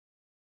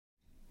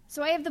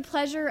So I have the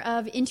pleasure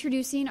of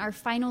introducing our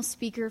final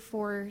speaker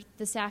for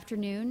this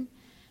afternoon,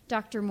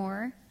 Dr.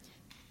 Moore.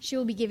 She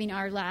will be giving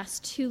our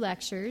last two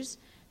lectures.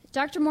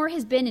 Dr. Moore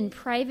has been in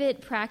private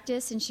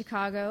practice in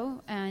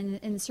Chicago and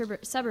in the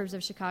suburbs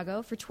of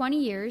Chicago for 20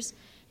 years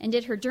and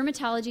did her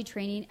dermatology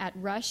training at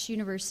Rush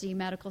University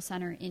Medical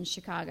Center in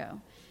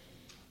Chicago.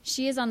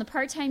 She is on the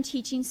part-time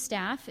teaching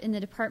staff in the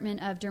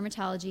Department of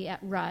Dermatology at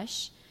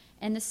Rush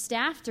and the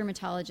staff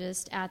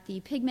dermatologist at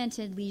the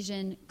Pigmented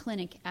Lesion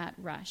Clinic at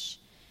Rush.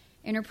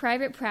 In her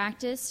private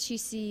practice, she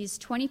sees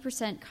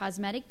 20%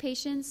 cosmetic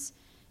patients,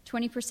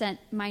 20%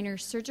 minor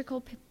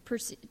surgical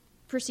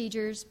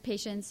procedures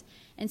patients,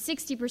 and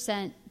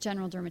 60%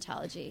 general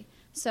dermatology.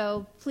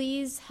 So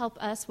please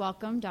help us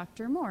welcome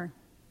Dr. Moore.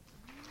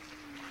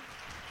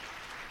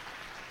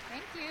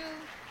 Thank you.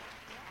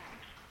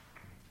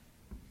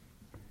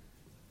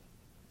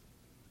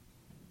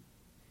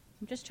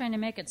 I'm just trying to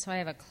make it so I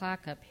have a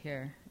clock up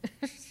here.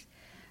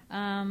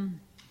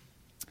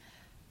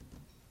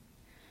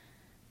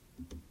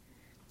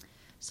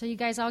 So you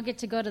guys all get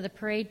to go to the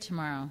parade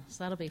tomorrow,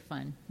 so that'll be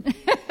fun.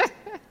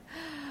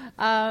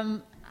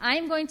 I'm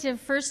going to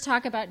first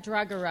talk about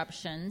drug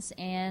eruptions,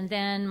 and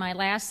then my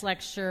last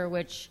lecture,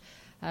 which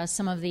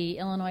some of the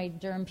Illinois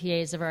derm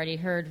PAs have already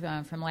heard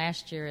from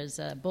last year, is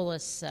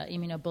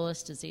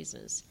immunobullous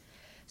diseases.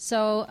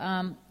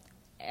 So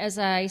as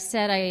I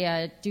said,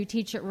 I do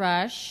teach at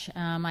Rush.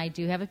 I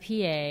do have a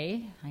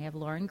PA. I have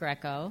Lauren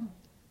Greco,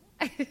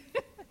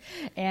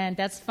 and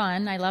that's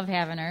fun. I love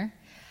having her.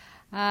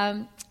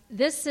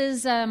 This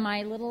is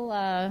my little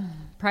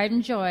pride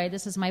and joy.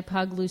 This is my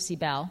pug, Lucy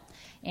Bell.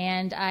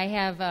 And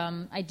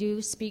I do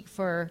speak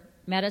for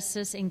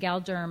Medicis and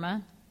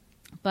Galderma,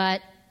 but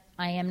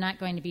I am not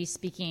going to be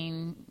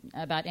speaking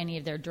about any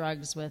of their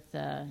drugs with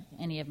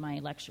any of my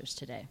lectures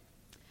today.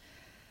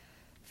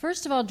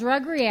 First of all,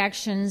 drug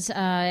reactions,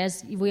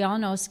 as we all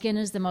know, skin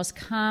is the most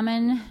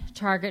common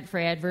target for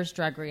adverse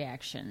drug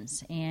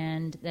reactions.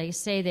 And they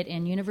say that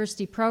in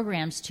university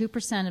programs,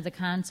 2% of the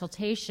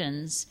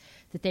consultations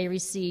that they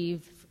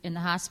receive in the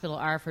hospital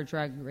are for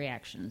drug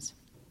reactions.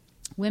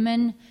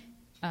 Women,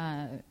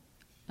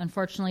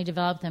 unfortunately,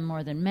 develop them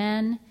more than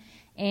men.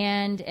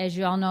 And as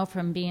you all know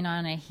from being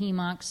on a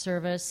HEMONC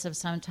service of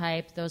some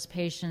type, those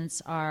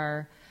patients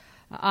are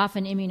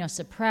often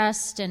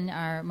immunosuppressed and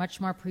are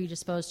much more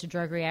predisposed to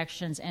drug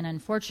reactions, and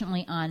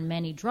unfortunately on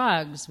many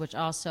drugs, which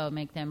also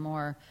make them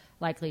more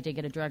likely to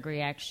get a drug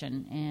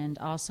reaction and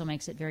also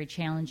makes it very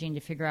challenging to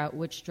figure out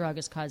which drug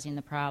is causing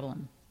the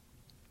problem.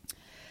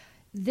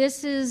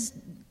 This is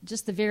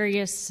just the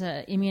various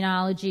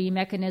immunology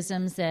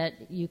mechanisms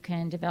that you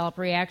can develop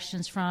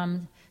reactions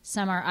from.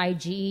 Some are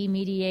IgE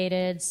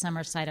mediated, some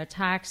are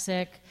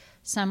cytotoxic,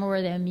 some are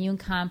where the immune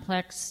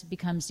complex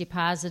becomes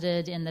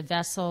deposited in the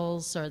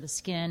vessels or the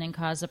skin and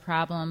cause a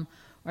problem,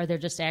 or they're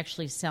just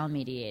actually cell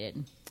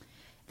mediated.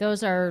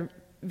 Those are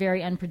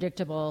very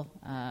unpredictable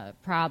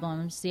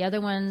problems. The other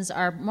ones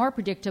are more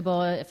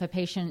predictable if a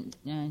patient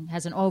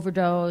has an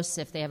overdose,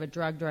 if they have a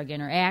drug-drug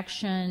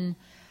interaction,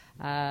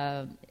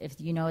 if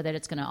you know that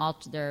it's going to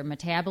alter their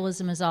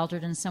metabolism is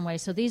altered in some way.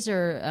 So these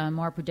are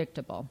more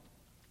predictable.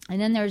 And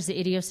then there's the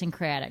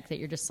idiosyncratic, that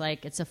you're just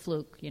like, it's a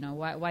fluke. You know,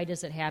 why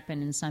does it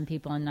happen in some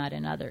people and not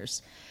in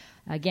others?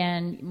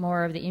 Again,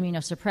 more of the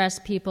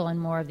immunosuppressed people and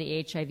more of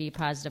the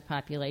HIV-positive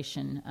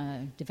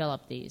population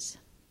develop these.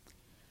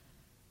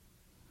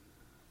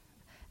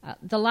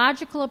 The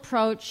logical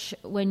approach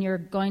when you're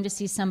going to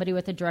see somebody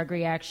with a drug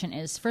reaction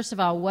is, first of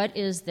all, what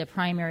is the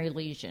primary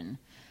lesion?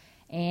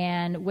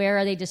 And where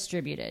are they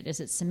distributed? Is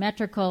it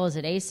symmetrical? Is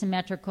it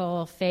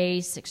asymmetrical?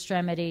 Face,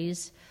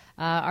 extremities?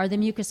 Are the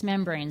mucous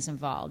membranes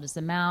involved? Is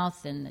the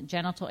mouth and the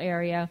genital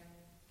area?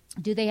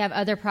 Do they have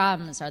other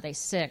problems? Are they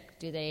sick?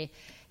 Do they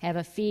have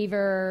a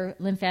fever,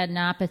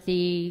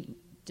 lymphadenopathy?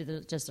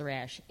 Does the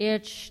rash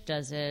itch?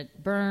 Does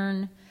it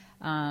burn?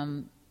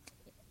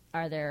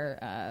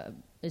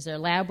 Is their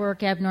lab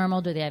work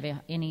abnormal? Do they have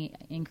any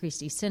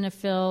increased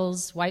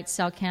eosinophils, white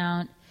cell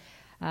count?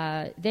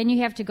 Then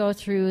you have to go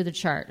through the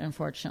chart,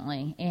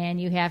 unfortunately, and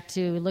you have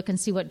to look and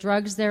see what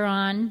drugs they're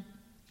on,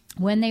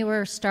 when they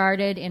were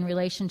started in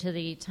relation to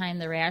the time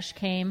the rash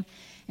came,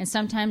 and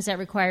sometimes that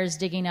requires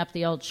digging up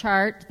the old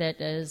chart that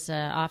is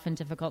often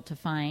difficult to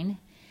find,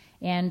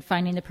 and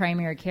finding the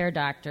primary care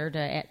doctor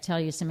to tell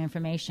you some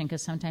information,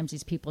 because sometimes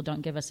these people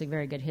don't give us a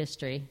very good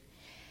history.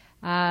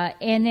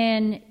 And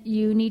then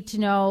you need to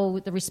know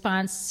the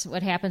response,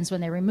 what happens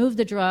when they remove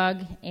the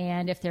drug,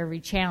 and if they're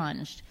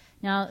rechallenged.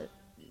 Now,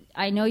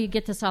 I know you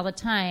get this all the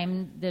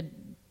time. The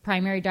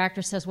primary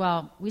doctor says,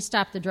 well, we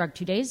stopped the drug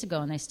 2 days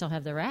ago and they still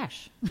have the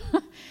rash.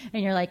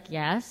 And you're like,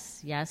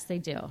 yes, they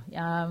do.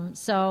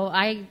 So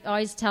I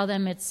always tell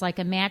them it's like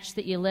a match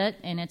that you lit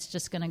and it's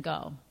just going to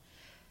go.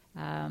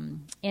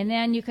 And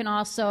then you can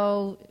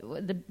also,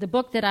 the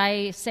book that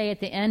I say at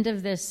the end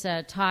of this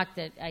talk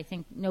that I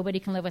think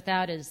nobody can live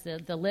without is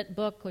the Lit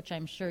book, which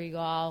I'm sure you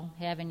all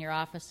have in your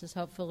offices,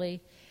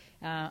 hopefully.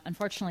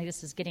 Unfortunately,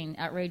 this is getting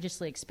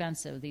outrageously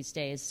expensive these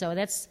days. So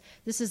this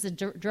is the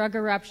drug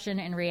eruption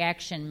and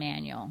reaction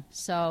manual.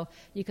 So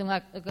you can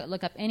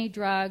look up any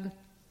drug,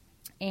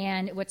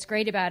 and what's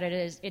great about it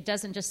is it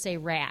doesn't just say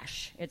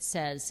rash. It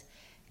says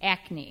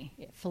acne,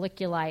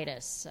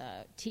 folliculitis,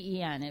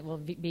 TEN. It will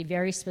be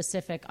very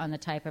specific on the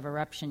type of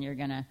eruption you're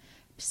going to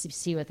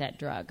see with that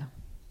drug.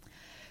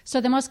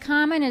 So the most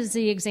common is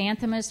the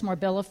xanthemus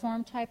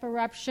morbilliform type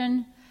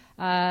eruption.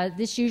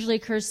 This usually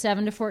occurs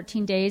 7 to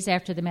 14 days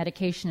after the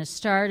medication is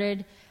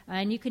started,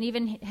 and you can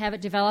even have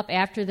it develop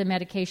after the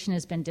medication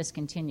has been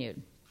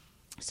discontinued.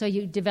 So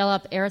you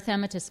develop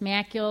erythematous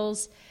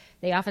macules.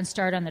 They often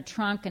start on the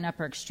trunk and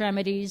upper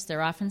extremities.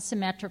 They're often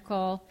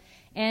symmetrical,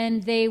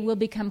 and they will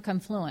become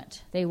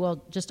confluent. They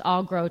will just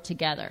all grow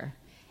together.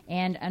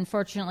 And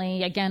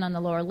unfortunately, again, on the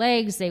lower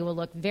legs, they will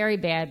look very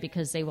bad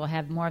because they will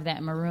have more of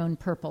that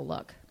maroon-purple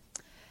look.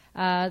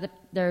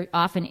 They're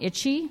often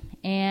itchy,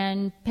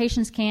 and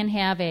patients can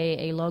have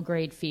a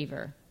low-grade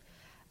fever.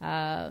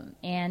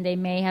 And they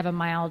may have a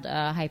mild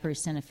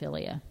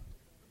hypereosinophilia.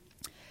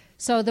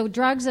 So the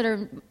drugs that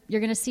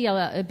you're going to see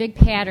a big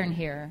pattern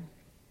here.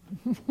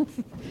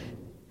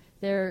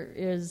 There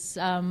is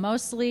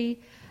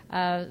mostly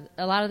a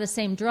lot of the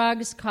same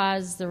drugs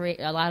cause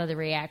a lot of the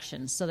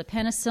reactions. So the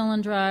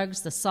penicillin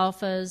drugs, the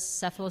sulfas,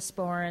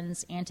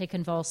 cephalosporins,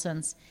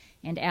 anticonvulsants,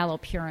 and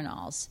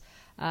allopurinols.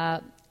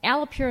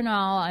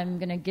 Allopurinol I'm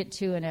going to get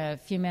to in a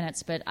few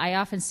minutes, but I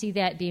often see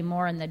that be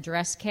more in the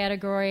DRESS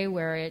category,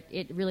 where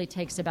it really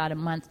takes about a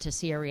month to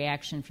see a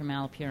reaction from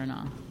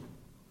allopurinol.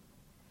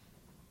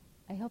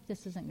 I hope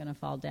this isn't going to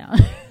fall down.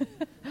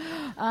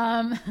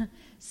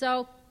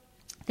 So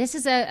this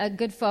is a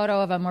good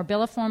photo of a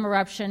morbilliform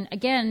eruption.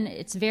 Again,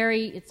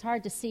 it's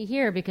hard to see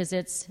here because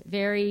it's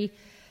very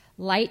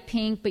light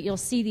pink, but you'll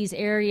see these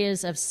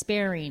areas of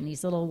sparing,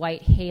 these little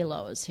white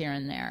halos here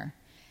and there.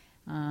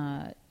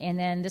 And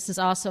then this is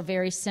also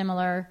very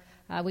similar.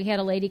 We had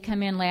a lady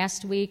come in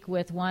last week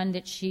with one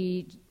that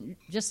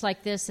just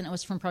like this, and it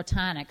was from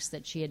Protonix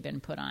that she had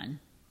been put on.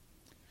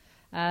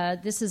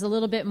 This is a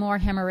little bit more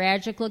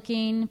hemorrhagic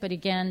looking, but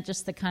again,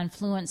 just the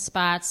confluent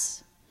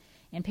spots,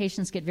 and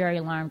patients get very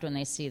alarmed when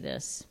they see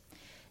this.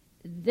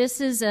 This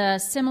is a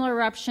similar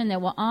eruption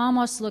that will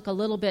almost look a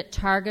little bit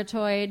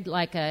targetoid,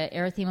 like a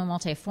erythema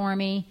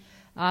multiforme.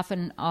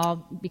 Often all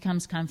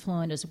becomes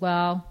confluent as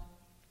well.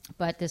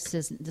 But this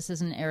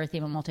isn't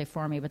erythema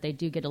multiforme, but they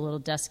do get a little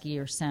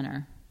duskier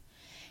center.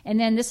 And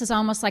then this is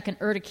almost like an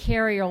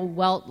urticarial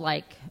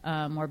welt-like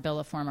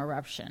morbilliform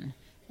eruption.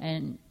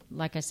 And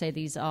like I say,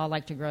 these all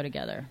like to grow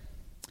together.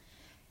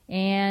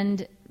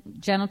 And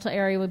genital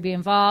area would be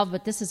involved,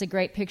 but this is a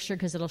great picture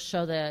because it'll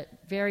show the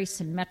very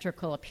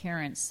symmetrical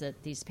appearance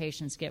that these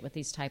patients get with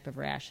these type of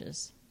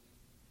rashes.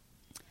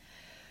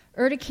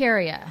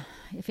 Urticaria.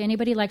 If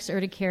anybody likes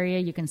urticaria,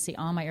 you can see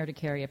all my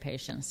urticaria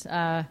patients.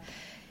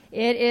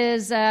 It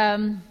is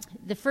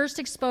the first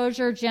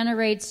exposure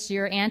generates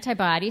your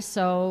antibodies,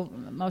 so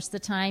most of the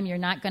time you're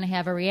not going to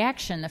have a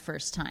reaction the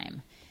first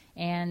time.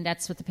 And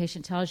that's what the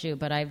patient tells you,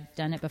 but I've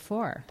done it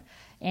before.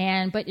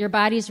 But your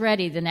body's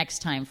ready the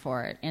next time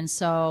for it. And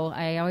so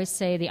I always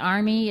say the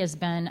army has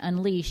been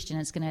unleashed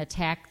and it's going to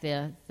attack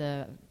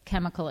the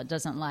chemical it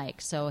doesn't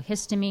like. So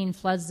histamine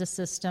floods the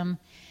system,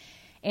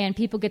 and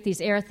people get these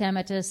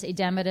erythematous,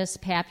 edematous,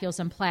 papules,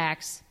 and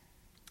plaques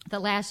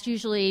that last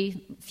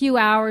usually a few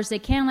hours. They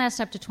can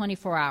last up to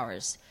 24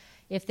 hours.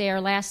 If they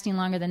are lasting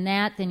longer than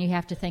that, then you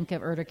have to think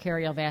of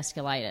urticarial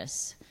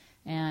vasculitis.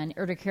 And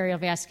urticarial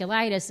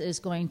vasculitis is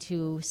going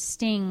to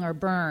sting or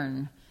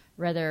burn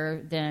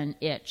rather than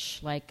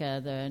itch like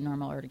the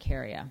normal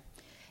urticaria.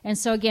 And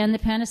so again, the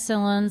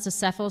penicillins, the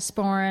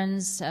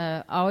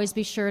cephalosporins, always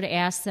be sure to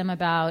ask them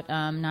about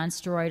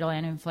nonsteroidal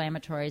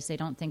anti-inflammatories. They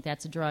don't think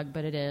that's a drug,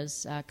 but it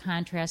is.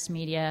 Contrast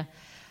media.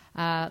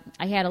 I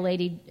had a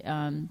lady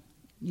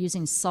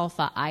using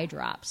sulfa eye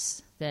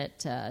drops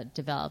that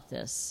developed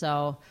this.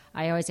 So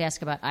I always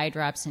ask about eye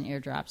drops and ear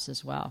drops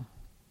as well.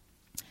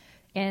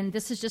 And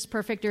this is just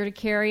perfect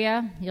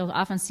urticaria. You'll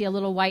often see a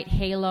little white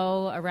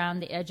halo around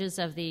the edges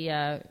of the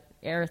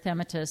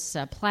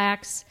erythematous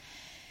plaques.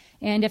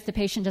 And if the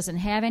patient doesn't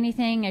have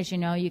anything, as you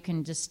know, you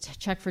can just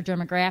check for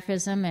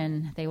dermographism,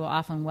 and they will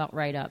often welt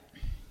right up.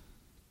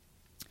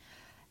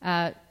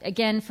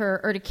 Again, for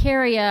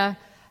urticaria,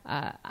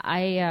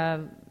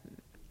 I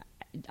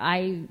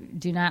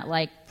do not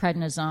like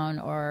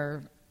prednisone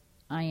or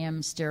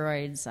IM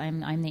steroids.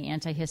 I'm the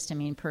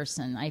antihistamine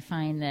person. I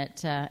find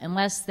that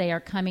unless they are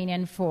coming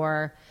in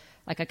for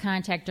like a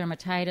contact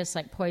dermatitis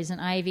like poison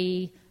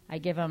ivy, I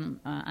give them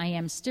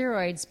IM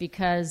steroids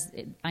because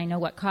I know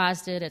what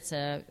caused it. It's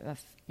a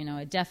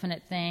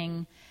definite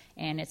thing,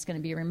 and it's going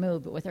to be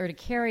removed. But with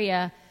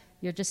urticaria,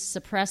 you're just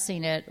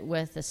suppressing it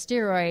with the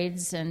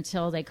steroids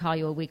until they call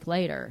you a week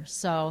later.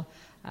 So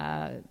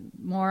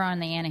more on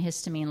the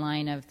antihistamine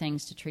line of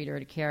things to treat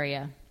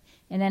urticaria.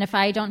 And then if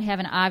I don't have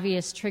an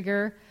obvious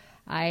trigger,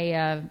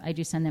 I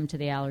do send them to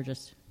the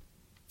allergist.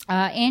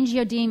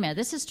 Angioedema.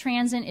 This is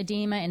transient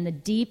edema in the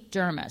deep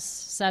dermis,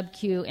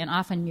 subcu, and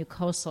often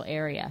mucosal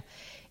area.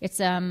 It's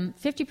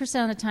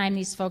 50% of the time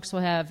these folks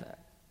will have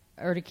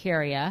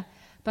urticaria,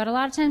 but a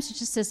lot of times it's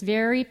just this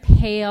very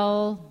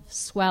pale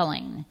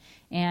swelling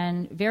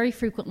and very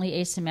frequently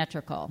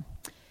asymmetrical.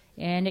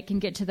 And it can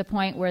get to the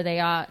point where they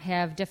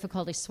have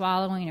difficulty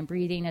swallowing and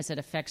breathing as it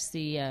affects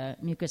the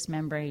mucous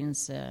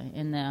membranes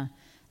in the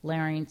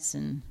larynx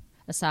and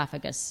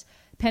esophagus.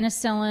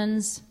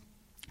 Penicillins,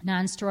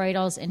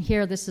 nonsteroidals, and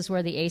here this is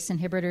where the ACE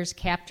inhibitors,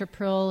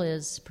 captopril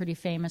is pretty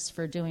famous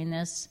for doing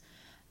this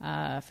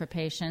for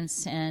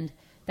patients, and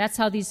that's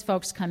how these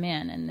folks come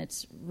in, and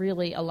it's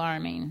really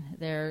alarming.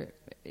 The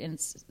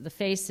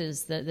face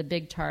is the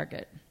big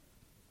target.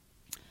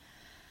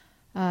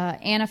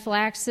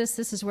 Anaphylaxis,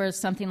 this is where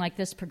something like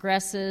this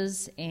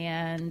progresses,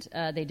 and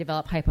they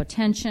develop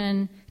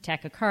hypotension,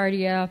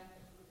 tachycardia,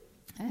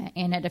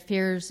 and it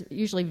appears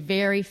usually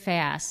very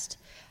fast,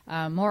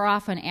 more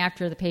often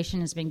after the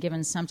patient has been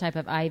given some type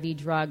of IV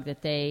drug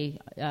that they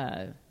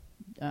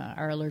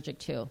are allergic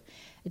to.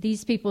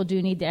 These people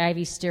do need the IV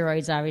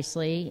steroids,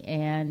 obviously,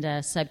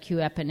 and sub-Q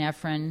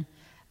epinephrine,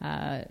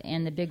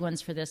 and the big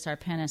ones for this are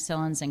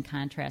penicillins and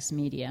contrast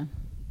media.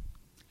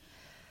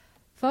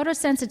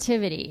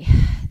 Photosensitivity.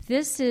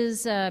 This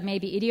is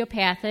maybe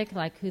idiopathic,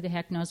 like who the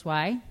heck knows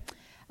why.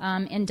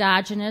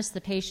 Endogenous,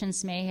 the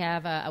patients may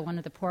have one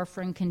of the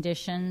porphyrin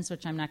conditions,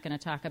 which I'm not going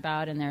to talk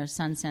about, and they're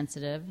sun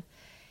sensitive.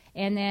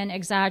 And then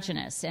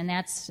exogenous, and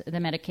that's the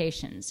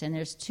medications. And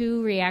there's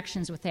two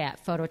reactions with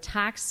that,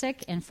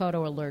 phototoxic and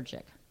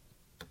photoallergic.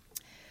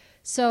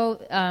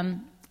 So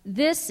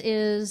this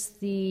is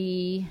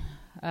the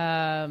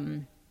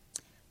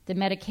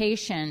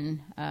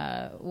medication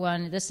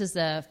one. This is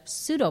the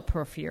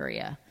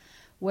pseudoporphyria,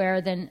 where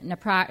the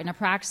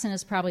naproxen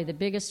is probably the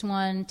biggest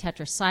one,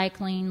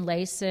 tetracycline,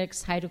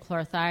 Lasix,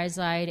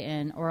 hydrochlorothiazide,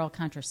 and oral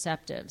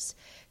contraceptives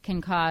can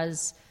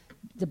cause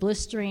the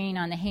blistering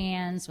on the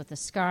hands with the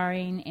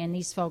scarring, and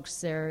these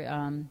folks, their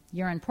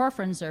urine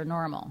porphyrins are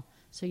normal,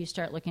 so you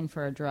start looking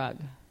for a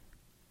drug.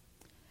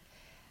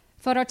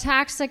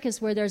 Phototoxic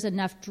is where there's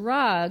enough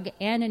drug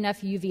and enough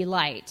UV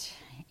light,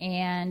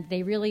 and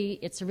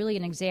it's really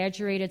an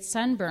exaggerated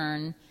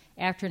sunburn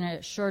after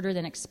a shorter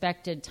than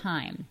expected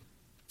time.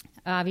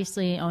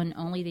 Obviously on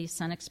only these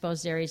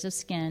sun-exposed areas of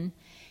skin,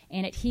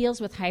 and it heals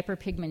with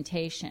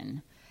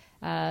hyperpigmentation.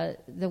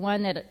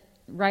 The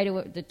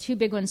two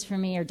big ones for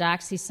me are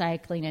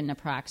doxycycline and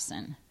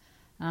naproxen.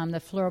 The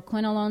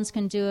fluoroquinolones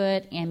can do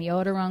it,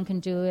 amiodarone can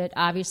do it,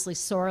 obviously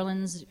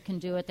Sorlins can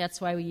do it. That's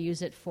why we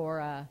use it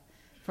for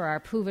our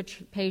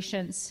PUVA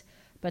patients,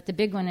 but the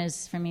big one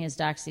for me is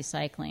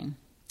doxycycline.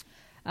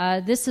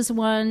 This is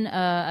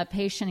a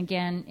patient,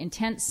 again,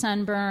 intense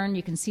sunburn.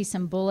 You can see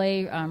some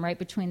bullae right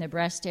between the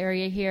breast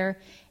area here,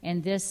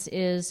 and this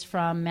is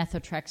from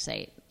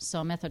methotrexate.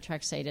 So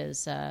methotrexate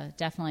is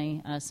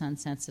definitely sun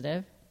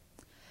sensitive.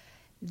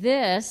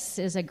 This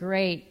is a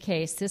great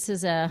case. This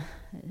is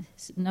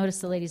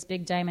notice the lady's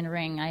big diamond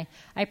ring. I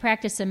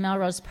practice in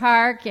Melrose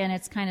Park, and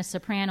it's kind of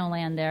soprano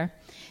land there.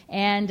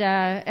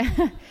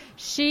 And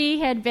she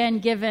had been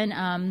given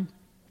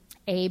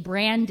a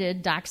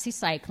branded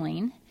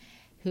doxycycline,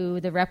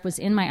 who the rep was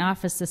in my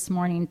office this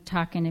morning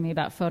talking to me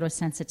about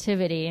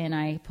photosensitivity, and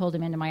I pulled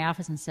him into my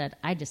office and said,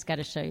 I just got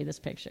to show you this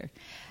picture,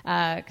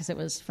 because it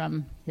was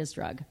from his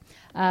drug.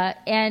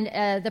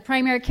 And the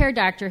primary care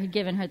doctor had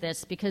given her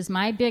this, because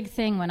my big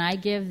thing when I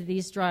give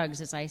these drugs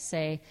is I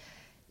say,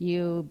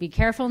 you be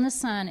careful in the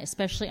sun,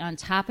 especially on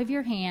top of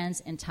your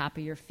hands and top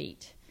of your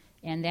feet.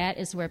 And that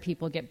is where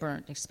people get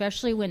burnt,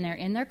 especially when they're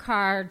in their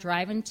car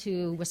driving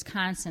to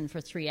Wisconsin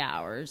for 3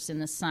 hours in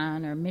the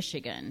sun, or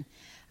Michigan.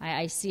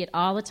 I see it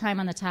all the time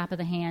on the top of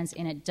the hands,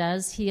 and it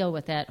does heal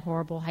with that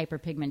horrible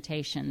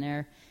hyperpigmentation.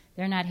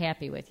 They're not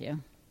happy with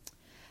you.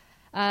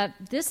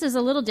 This is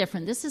a little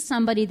different. This is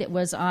somebody that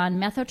was on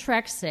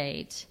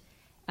methotrexate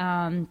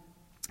and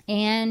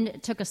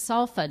took a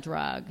sulfa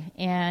drug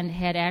and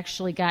had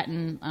actually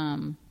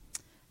gotten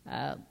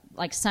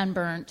like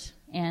sunburnt,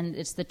 and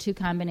it's the two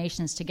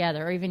combinations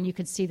together. Or even you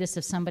could see this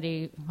if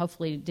somebody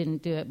hopefully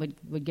didn't do it,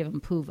 would give them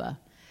PUVA.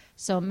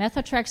 So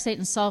methotrexate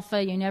and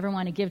sulfa you never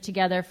want to give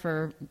together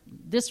for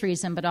this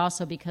reason, but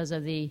also because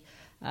of the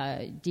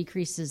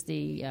affects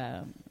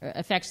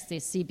the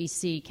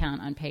CBC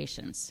count on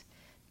patients.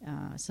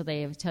 So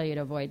they tell you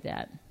to avoid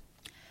that.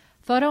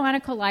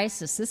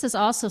 Photoonycholysis. This is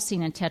also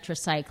seen in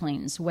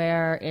tetracyclines,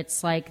 where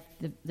it's like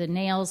the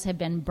nails have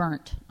been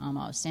burnt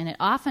almost, and it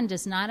often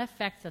does not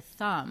affect the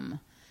thumb.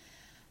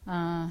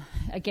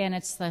 Again,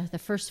 it's the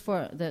first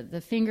four.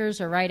 The fingers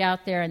are right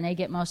out there, and they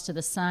get most of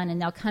the sun,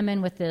 and they'll come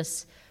in with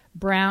this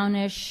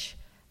brownish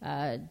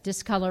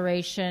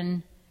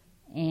discoloration,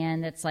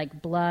 and it's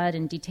like blood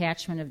and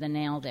detachment of the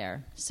nail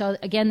there. So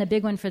again, the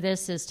big one for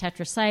this is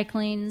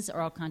tetracyclines,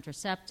 oral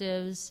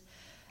contraceptives,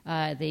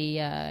 the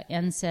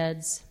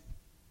NSAIDs.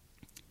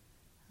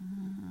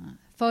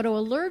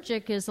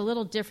 Photoallergic is a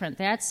little different.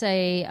 That's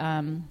a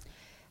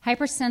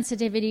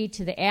hypersensitivity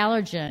to the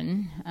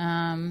allergen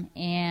and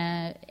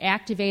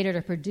activated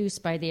or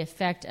produced by the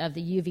effect of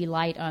the UV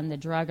light on the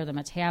drug or the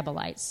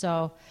metabolite.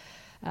 So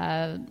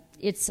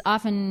It's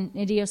often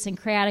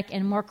idiosyncratic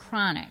and more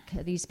chronic.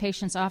 These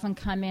patients often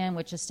come in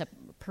with just a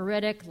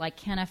pruritic,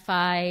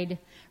 lichenified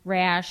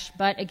rash,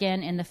 but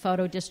again, in the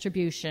photo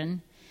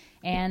distribution.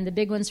 And the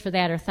big ones for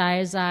that are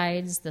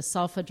thiazides, the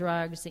sulfa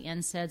drugs, the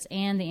NSAIDs,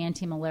 and the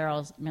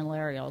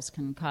antimalarials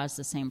can cause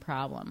the same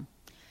problem.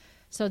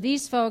 So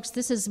these folks,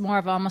 this is more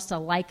of almost a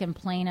lichen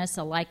planus,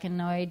 a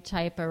lichenoid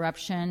type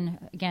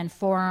eruption. Again,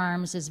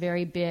 forearms is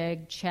very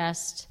big,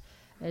 chest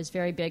is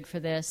very big for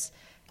this.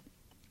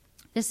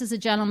 This is a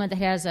gentleman that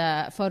has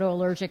a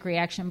photoallergic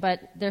reaction,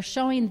 but they're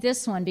showing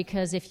this one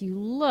because if you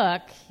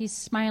look, he's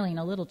smiling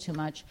a little too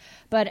much,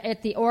 but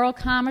at the oral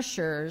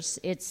commissures,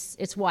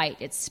 it's white,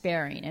 it's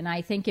sparing. And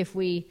I think if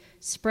we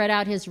spread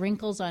out his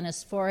wrinkles on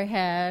his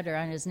forehead or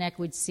on his neck,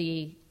 we'd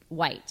see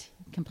white,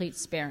 complete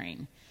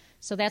sparing.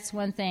 So that's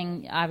one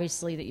thing,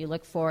 obviously, that you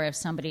look for if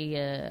somebody,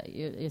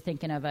 you're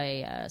thinking of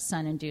a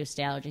sun-induced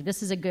allergy.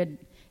 This is a good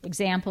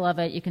example of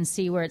it. You can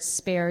see where it's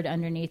spared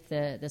underneath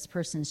this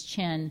person's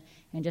chin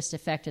and just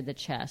affected the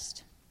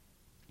chest.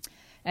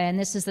 And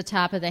this is the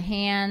top of the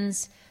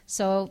hands.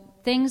 So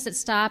things that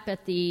stop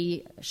at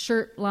the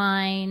shirt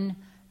line,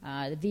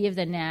 the V of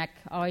the neck,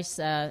 always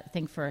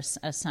think for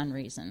a sun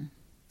reason.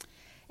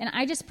 And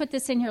I just put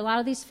this in here. A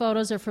lot of these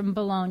photos are from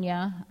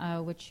Bologna,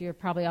 which you're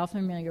probably all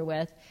familiar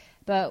with.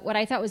 But what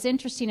I thought was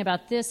interesting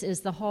about this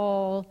is the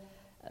whole,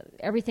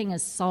 everything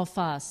is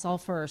sulfur,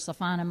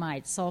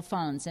 sulfonamides,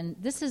 sulfones. And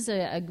this is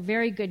a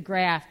very good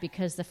graph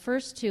because the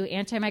first two,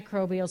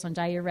 antimicrobials and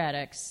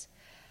diuretics,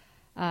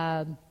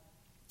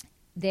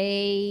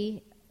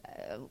 the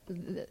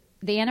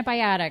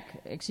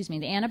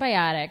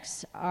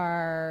antibiotics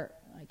are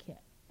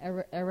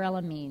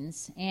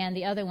erelamines, and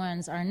the other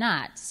ones are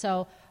not.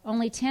 So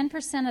only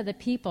 10% of the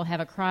people have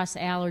a cross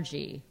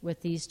allergy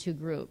with these two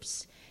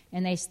groups.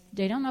 And they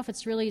don't know if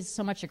it's really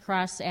so much a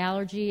cross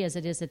allergy as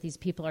it is that these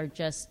people are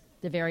just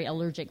the very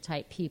allergic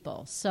type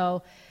people.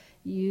 So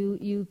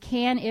you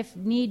can, if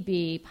need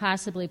be,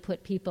 possibly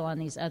put people on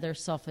these other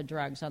sulfa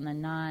drugs, on the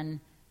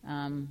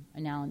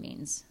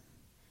non-analamines.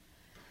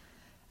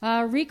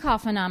 Recall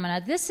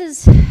phenomena. This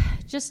is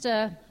just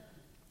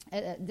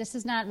this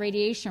is not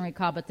radiation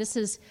recall, but this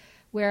is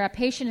where a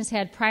patient has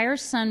had prior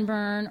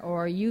sunburn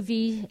or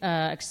UV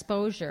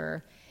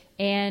exposure,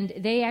 and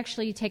they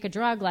actually take a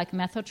drug like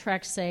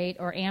methotrexate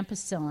or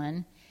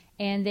ampicillin,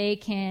 and they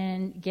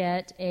can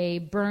get a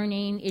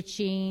burning,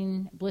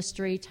 itching,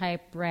 blistery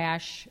type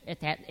rash at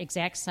that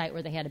exact site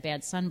where they had a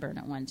bad sunburn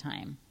at one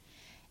time.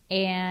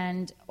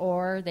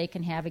 Or they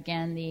can have,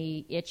 again,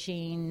 the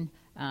itching,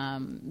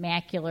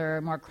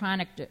 macular, more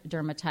chronic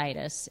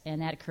dermatitis,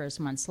 and that occurs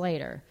months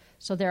later.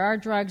 So there are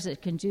drugs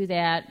that can do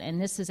that,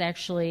 and this is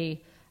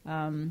actually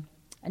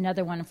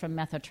another one from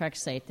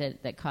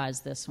methotrexate that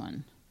caused this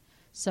one.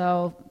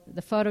 So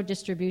the photo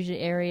distribution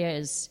area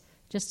is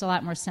just a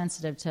lot more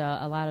sensitive to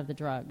a lot of the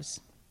drugs.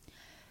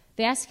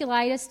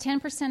 Vasculitis,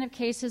 10% of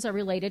cases are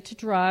related to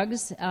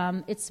drugs.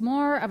 It's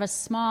more of a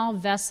small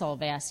vessel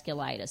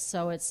vasculitis,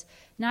 so it's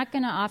not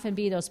going to often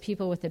be those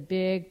people with the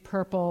big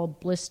purple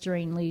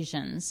blistering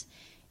lesions.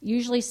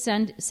 Usually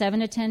 7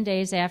 to 10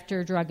 days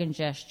after drug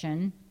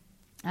ingestion.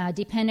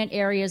 Dependent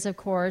areas, of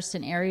course,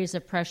 and areas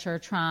of pressure or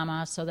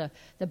trauma, so the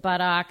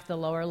buttock, the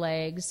lower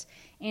legs.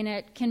 And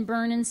it can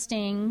burn and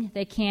sting.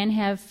 They can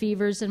have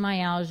fevers and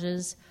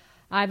myalgias.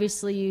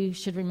 Obviously, you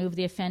should remove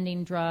the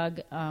offending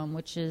drug,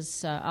 which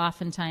is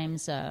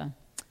oftentimes, I'm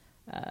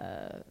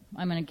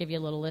going to give you a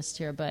little list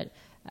here, but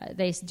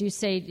they do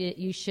say that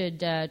you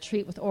should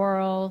treat with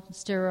oral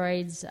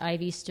steroids,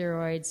 IV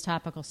steroids,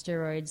 topical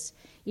steroids.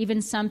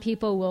 Even some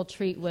people will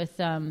treat with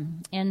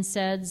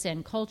NSAIDs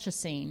and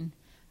colchicine.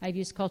 I've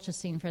used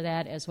colchicine for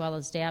that as well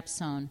as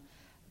dapsone.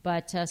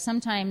 But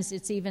sometimes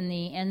it's even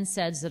the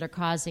NSAIDs that are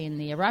causing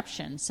the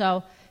eruption.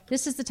 So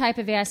this is the type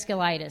of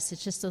vasculitis.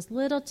 It's just those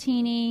little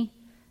teeny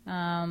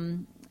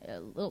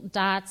little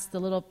dots, the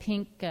little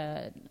pink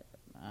petechial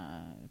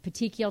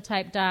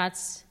type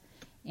dots,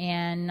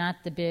 and not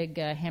the big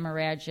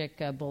hemorrhagic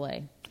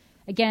bullae.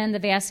 Again, the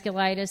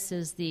vasculitis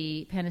is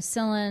the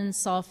penicillin,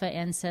 sulfa,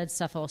 NSAIDs,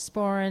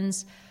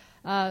 cephalosporins.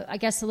 I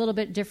guess a little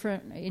bit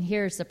different in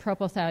here is the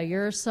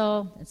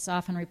propylthiouracil. It's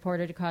often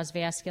reported to cause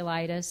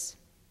vasculitis.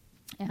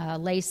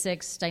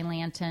 Lasix,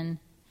 dilantin.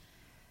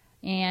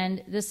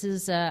 And this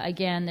is,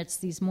 again, it's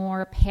these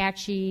more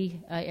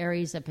patchy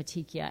areas of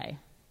petechiae.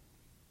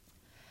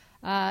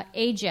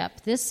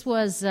 AGEP, this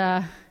was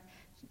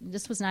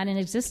not in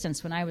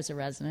existence when I was a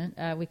resident.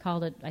 We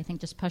called it, I think,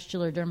 just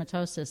pustular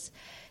dermatosis.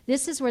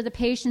 This is where the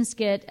patients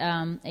get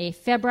a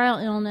febrile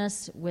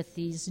illness with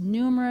these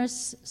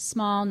numerous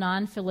small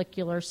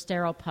non-follicular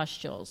sterile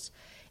pustules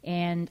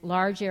and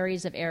large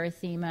areas of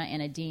erythema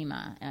and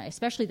edema,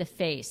 especially the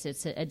face.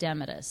 It's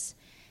edematous.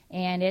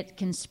 And it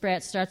can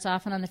spread, starts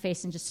often on the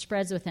face and just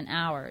spreads within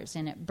hours,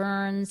 and it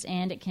burns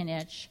and it can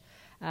itch.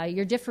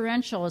 Your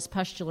differential is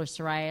pustular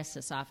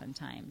psoriasis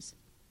oftentimes.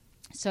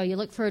 So you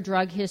look for a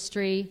drug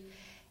history,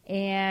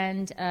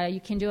 and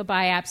you can do a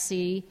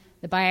biopsy.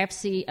 The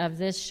biopsy of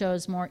this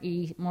shows more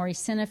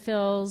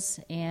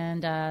eosinophils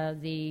and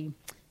the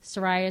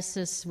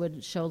Psoriasis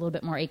would show a little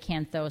bit more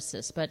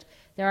acanthosis, but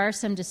there are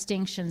some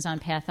distinctions on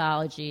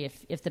pathology.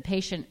 If the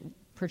patient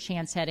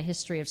perchance had a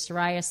history of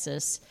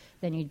psoriasis,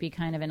 then you'd be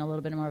kind of in a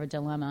little bit more of a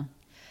dilemma.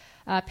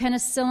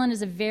 Penicillin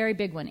is a very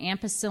big one.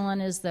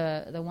 Ampicillin is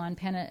the one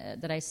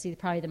that I see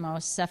probably the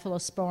most.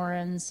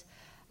 Cephalosporins,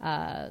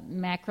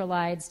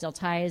 macrolides,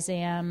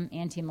 diltiazem,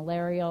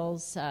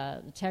 antimalarials,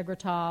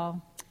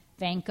 Tegretol,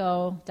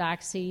 Vanco,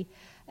 Doxy.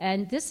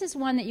 And this is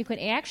one that you could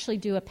actually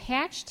do a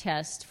patch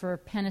test for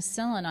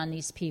penicillin on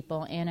these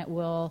people, and it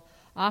will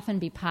often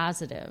be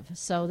positive.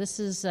 So this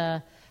is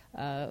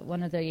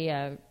one of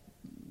the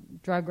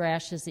drug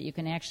rashes that you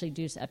can actually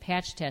do a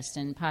patch test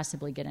and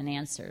possibly get an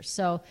answer.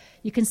 So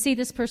you can see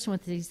this person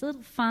with these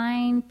little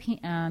fine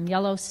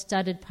yellow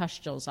studded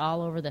pustules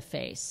all over the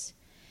face,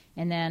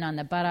 and then on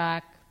the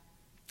buttock.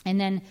 And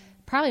then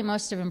probably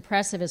most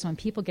impressive is when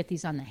people get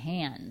these on the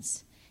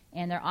hands.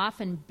 And they're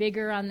often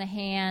bigger on the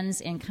hands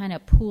and kind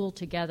of pool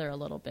together a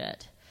little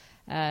bit.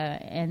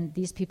 And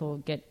these people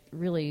get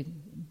really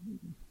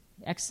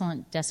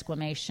excellent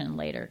desquamation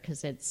later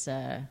because it's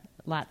a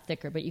lot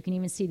thicker. But you can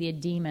even see the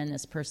edema in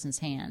this person's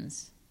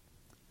hands.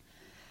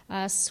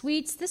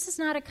 Sweets, this is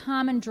not a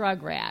common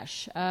drug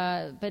rash,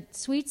 but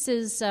sweets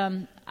is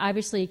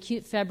obviously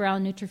acute febrile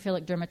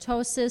neutrophilic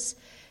dermatosis,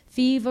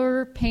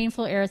 fever,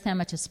 painful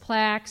erythematous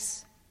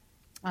plaques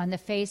on the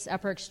face,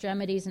 upper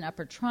extremities, and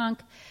upper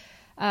trunk.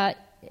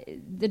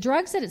 The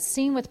drugs that it's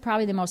seen with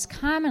probably the most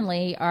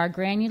commonly are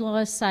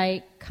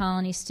granulocyte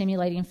colony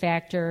stimulating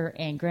factor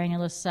and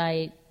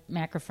granulocyte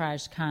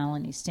macrophage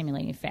colony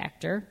stimulating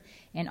factor,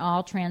 and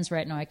all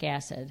transretinoic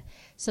acid.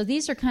 So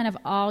these are kind of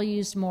all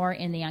used more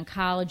in the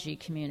oncology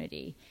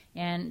community.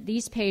 And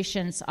these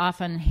patients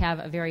often have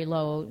a very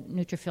low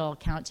neutrophil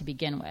count to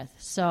begin with.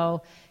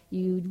 So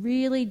you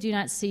really do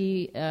not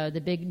see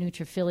the big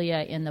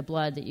neutrophilia in the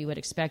blood that you would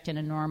expect in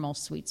a normal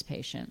sweets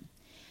patient.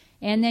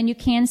 And then you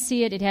can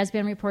see it. It has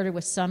been reported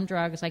with some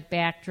drugs like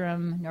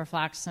Bactrim,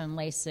 Norfloxacin,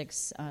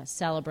 Lasix,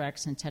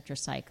 Celebrex, and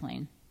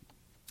tetracycline.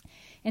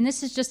 And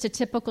this is just a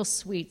typical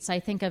sweets. I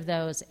think of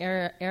those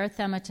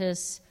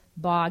erythematous,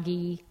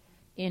 boggy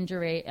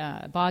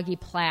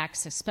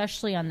plaques,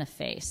 especially on the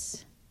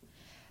face.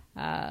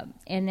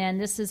 And then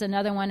this is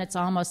another one. It's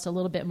almost a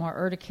little bit more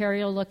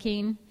urticarial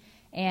looking.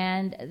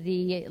 And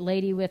the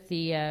lady with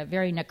the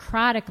very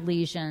necrotic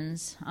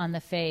lesions on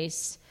the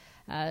face,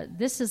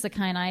 this is the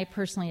kind I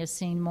personally have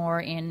seen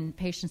more in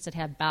patients that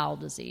have bowel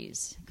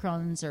disease,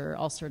 Crohn's or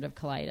ulcerative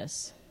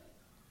colitis.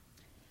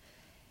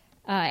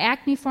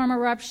 Acneiform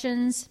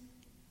eruptions,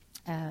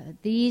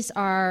 these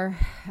are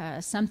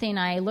something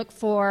I look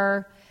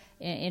for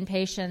in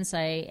patients.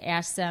 I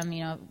ask them,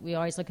 we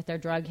always look at their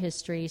drug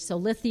history. So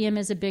lithium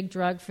is a big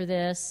drug for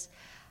this.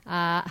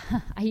 I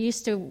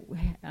used to,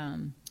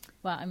 I'm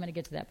going to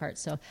get to that part.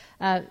 So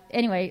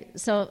anyway,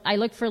 so I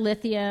look for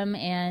lithium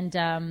and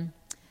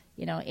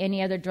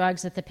any other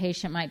drugs that the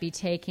patient might be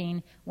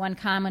taking. One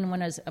common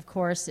one is, of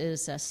course,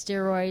 is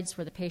steroids,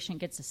 where the patient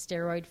gets a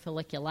steroid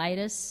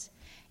folliculitis,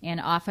 and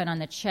often on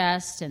the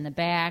chest and the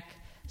back.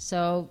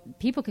 So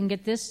people can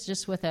get this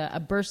just with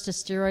a burst of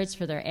steroids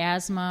for their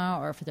asthma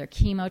or for their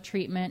chemo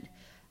treatment.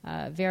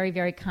 Very,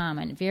 very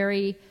common.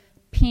 Very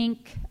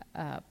pink,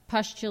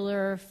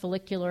 pustular,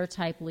 follicular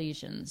type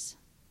lesions.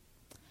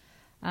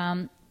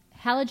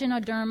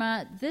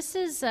 Halogenoderma, this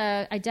is,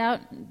 I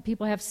doubt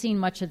people have seen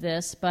much of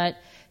this, but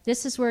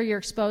this is where you're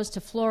exposed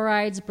to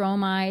fluorides,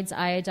 bromides,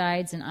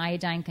 iodides, and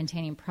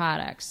iodine-containing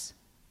products.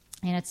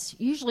 And it's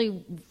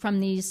usually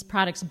from these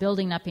products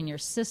building up in your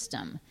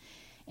system.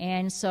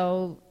 And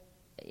so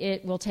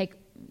it will take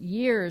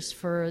years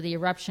for the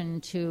eruption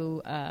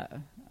to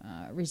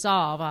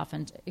resolve,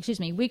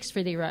 weeks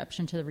for the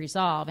eruption to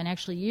resolve, and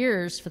actually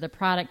years for the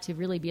product to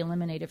really be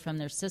eliminated from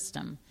their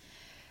system.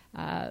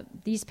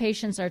 These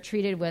patients are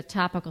treated with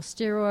topical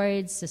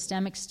steroids,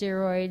 systemic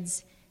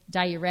steroids,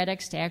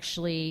 diuretics to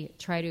actually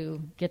try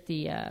to get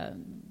the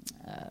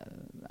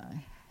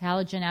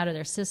halogen out of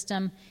their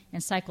system,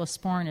 and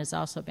cyclosporin has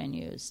also been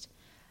used.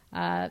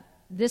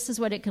 This is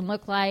what it can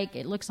look like.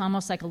 It looks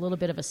almost like a little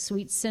bit of a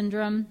sweet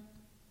syndrome.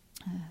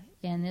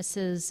 And this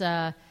is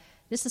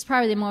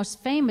probably the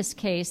most famous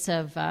case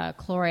of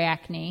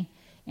chloracne,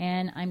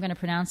 and I'm going to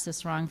pronounce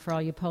this wrong for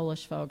all you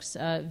Polish folks.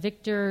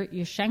 Viktor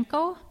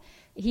Yushchenko.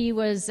 He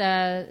was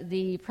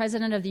the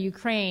president of the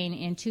Ukraine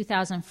in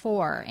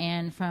 2004,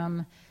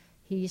 and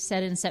he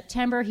said in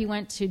September he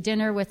went to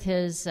dinner with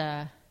his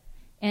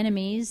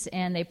enemies,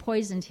 and they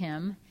poisoned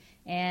him.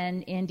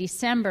 And in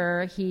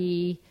December,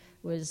 he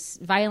was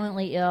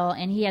violently ill,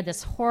 and he had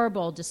this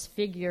horrible,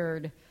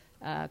 disfigured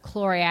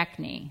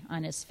chloracne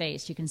on his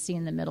face. You can see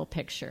in the middle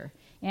picture.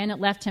 And it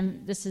left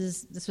him, this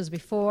was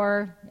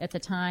before at the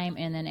time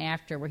and then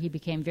after, where he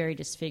became very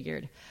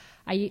disfigured.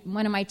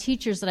 One of my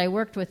teachers that I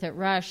worked with at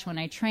Rush when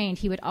I trained,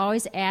 he would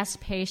always ask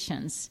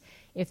patients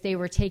if they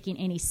were taking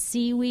any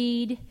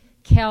seaweed,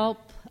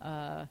 kelp,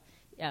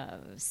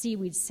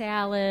 seaweed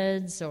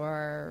salads,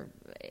 or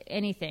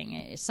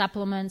anything,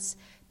 supplements,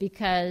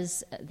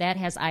 because that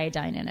has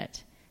iodine in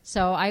it.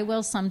 So I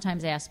will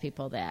sometimes ask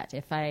people that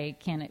if I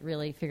can't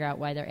really figure out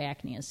why their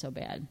acne is so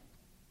bad.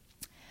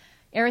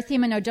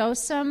 Erythema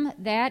nodosum,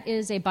 that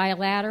is a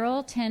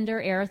bilateral, tender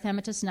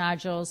erythematous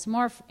nodules,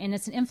 and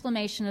it's an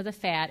inflammation of the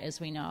fat, as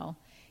we know.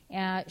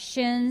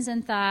 Shins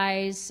and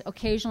thighs,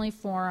 occasionally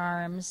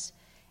forearms,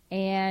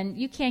 and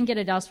you can get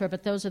it elsewhere,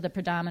 but those are the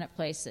predominant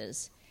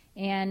places.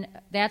 And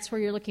that's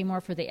where you're looking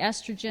more for the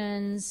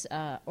estrogens,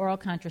 oral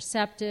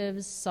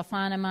contraceptives,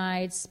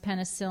 sulfonamides,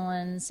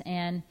 penicillins,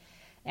 and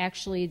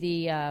actually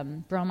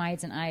the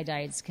bromides and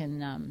iodides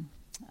can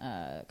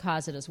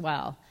cause it as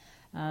well.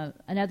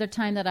 Another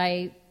time that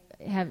I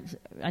have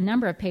a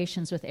number of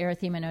patients with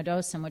erythema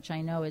nodosum, which I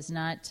know is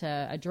not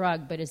a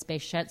drug, but is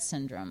Behçet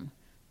syndrome,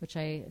 which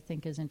I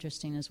think is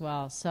interesting as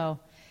well. So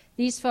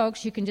these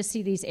folks, you can just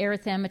see these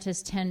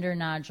erythematous tender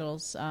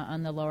nodules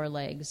on the lower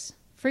legs.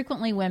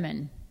 Frequently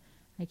women.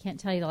 I can't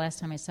tell you the last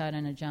time I saw it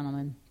in a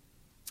gentleman.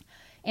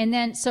 And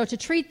then, so to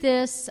treat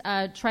this,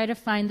 try to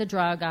find the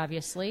drug,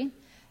 obviously.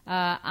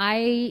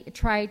 I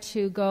try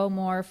to go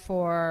more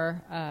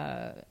for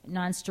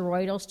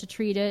non-steroidals to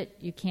treat it.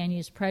 You can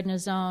use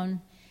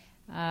prednisone,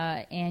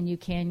 and you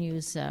can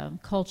use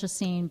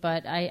colchicine,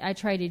 but I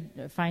try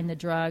to find the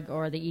drug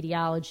or the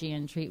etiology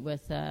and treat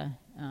with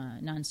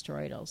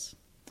non-steroidals.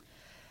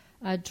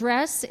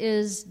 DRESS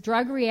is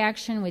drug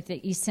reaction with the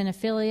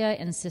eosinophilia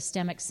and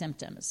systemic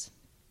symptoms.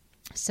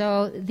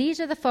 So these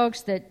are the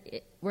folks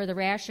where the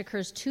rash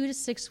occurs 2 to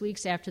 6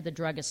 weeks after the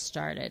drug is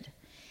started.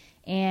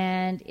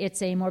 And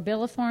it's a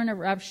morbilliform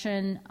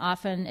eruption,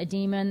 often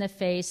edema in the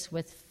face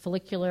with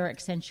follicular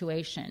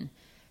accentuation.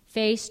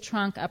 Face,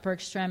 trunk, upper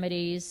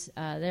extremities,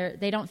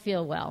 they don't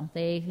feel well.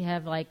 They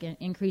have like an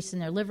increase in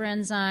their liver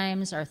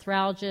enzymes,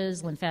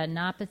 arthralgias,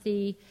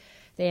 lymphadenopathy.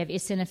 They have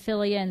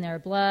eosinophilia in their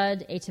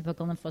blood,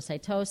 atypical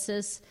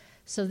lymphocytosis.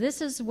 So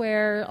this is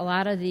where a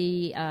lot of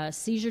the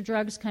seizure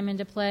drugs come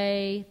into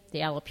play, the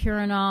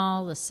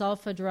allopurinol, the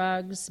sulfa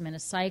drugs,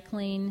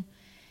 minocycline,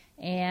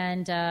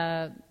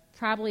 and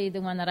probably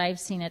the one that I've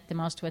seen it the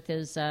most with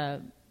is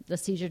the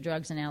seizure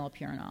drugs and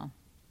allopurinol.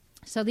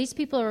 So these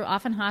people are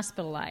often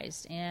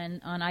hospitalized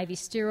and on IV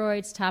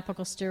steroids,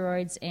 topical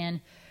steroids,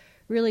 and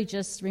really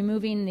just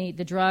removing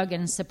the drug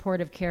and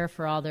supportive care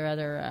for all their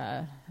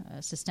other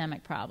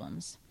systemic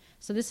problems.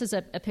 So this is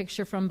a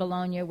picture from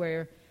Bologna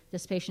where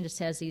this patient just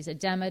has these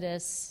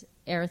edematous,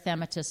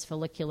 erythematous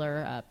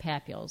follicular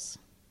papules.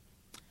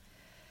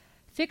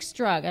 Fixed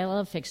drug. I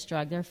love fixed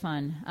drug. They're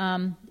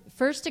fun.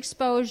 First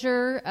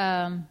exposure,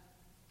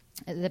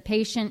 the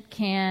patient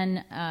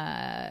can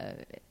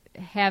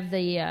have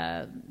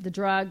the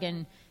drug,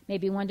 and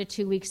maybe 1 to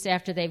 2 weeks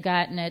after they've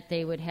gotten it,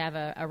 they would have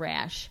a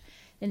rash.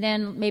 And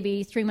then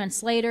maybe 3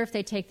 months later, if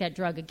they take that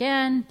drug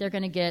again, they're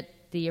going to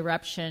get the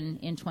eruption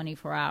in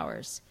 24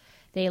 hours.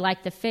 They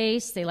like the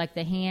face, they like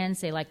the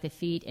hands, they like the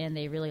feet, and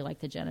they really like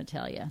the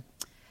genitalia.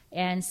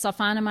 And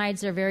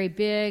sulfonamides are very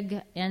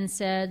big,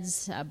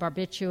 NSAIDs,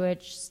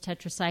 barbiturates,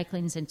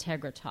 tetracyclines, and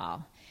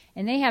Tegretol.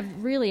 And they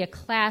have really a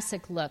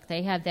classic look.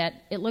 They have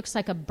that, it looks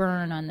like a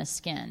burn on the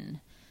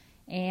skin.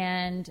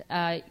 And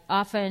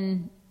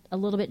often a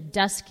little bit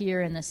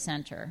duskier in the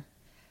center.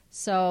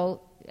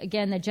 So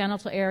again, the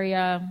genital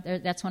area,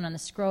 that's one on the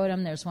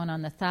scrotum, there's one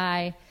on the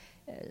thigh.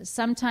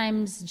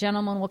 Sometimes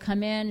gentlemen will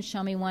come in,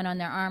 show me one on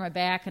their arm or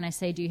back, and I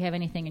say, do you have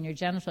anything in your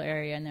genital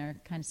area? And they're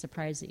kind of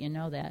surprised that you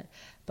know that.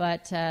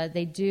 But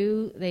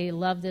they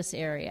love this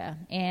area.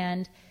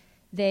 And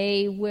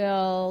they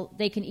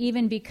can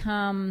even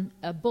become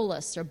a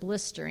bullous or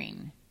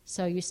blistering.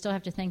 So you still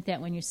have to think that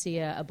when you see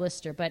a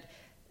blister. But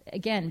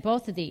again,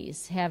 both of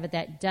these have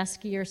that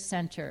duskier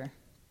center.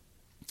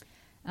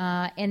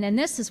 And then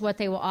this is what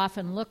they will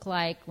often look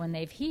like when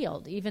they've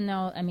healed, even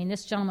though, I mean,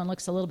 this gentleman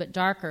looks a little bit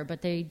darker,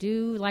 but they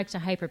do like to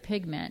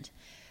hyperpigment,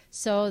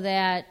 so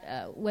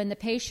that when the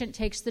patient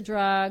takes the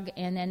drug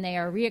and then they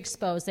are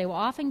re-exposed, they will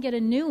often get a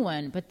new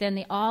one, but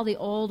then all the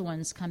old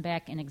ones come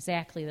back in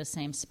exactly the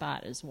same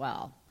spot as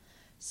well.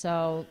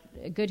 So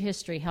a good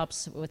history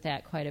helps with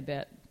that quite a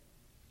bit.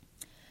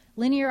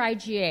 Linear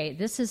IgA,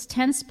 this is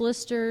tense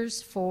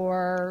blisters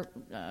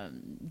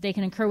they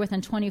can occur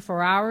within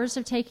 24 hours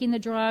of taking the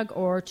drug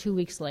or 2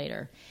 weeks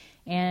later.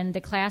 And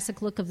the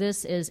classic look of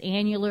this is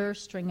annular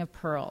string of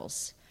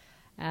pearls.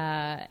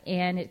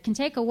 And it can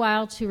take a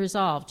while to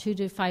resolve, 2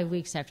 to 5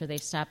 weeks after they've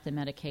stopped the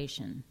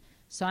medication.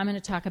 So I'm going to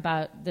talk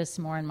about this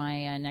more in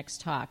my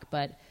next talk.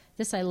 But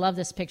I love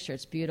this picture.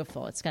 It's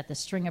beautiful. It's got the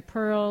string of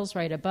pearls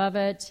right above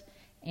it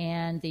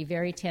and the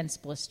very tense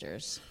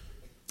blisters.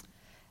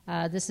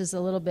 This is a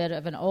little bit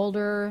of an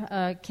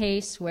older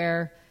case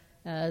where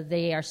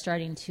they are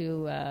starting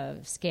to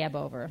scab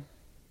over.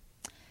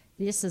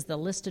 This is the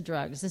list of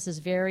drugs. This is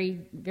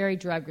very, very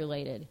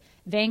drug-related.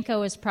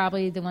 Vanco is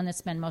probably the one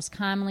that's been most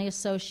commonly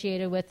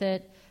associated with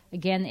it.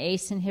 Again, the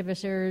ACE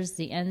inhibitors,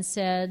 the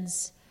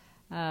NSAIDs,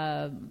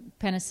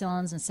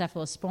 penicillins,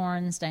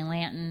 cephalosporins,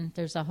 dilantin.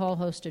 There's a whole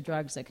host of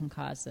drugs that can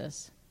cause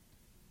this.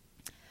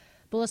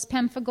 Bullous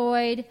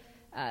pemphigoid.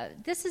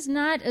 This is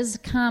not as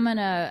common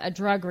a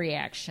drug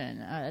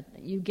reaction.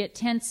 You get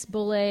tense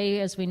bulle,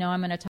 as we know.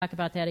 I'm going to talk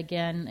about that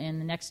again in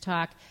the next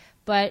talk.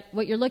 But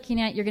what you're looking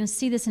at, you're going to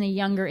see this in a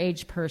younger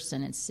age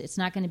person. It's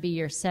not going to be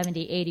your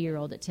 70,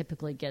 80-year-old that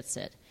typically gets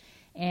it.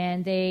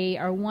 And they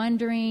are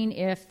wondering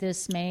if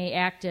this may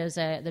act as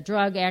the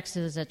drug acts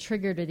as a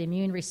trigger to the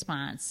immune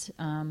response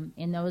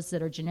in those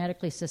that are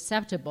genetically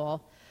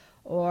susceptible,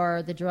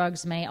 or the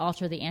drugs may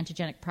alter the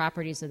antigenic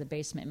properties of the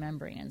basement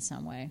membrane in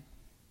some way.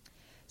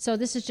 So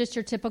this is just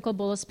your typical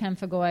bullous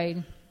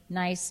pemphigoid,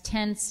 nice,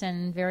 tense,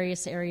 and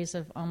various areas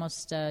of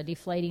almost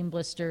deflating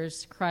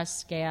blisters, crusts,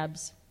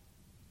 scabs.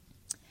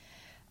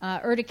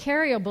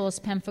 Urticarial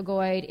bullous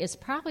pemphigoid is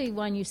probably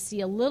one you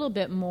see a little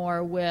bit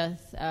more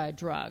with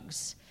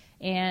drugs.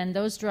 And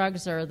those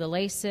drugs are the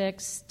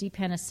Lasix,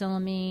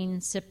 D-penicillamine,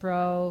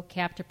 Cipro,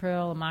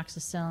 Captopril,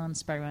 amoxicillin,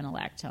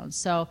 spironolactone.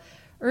 So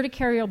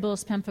urticarial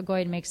bullous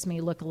pemphigoid makes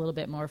me look a little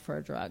bit more for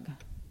a drug.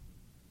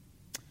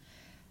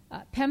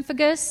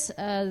 Pemphigus,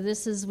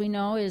 this, as we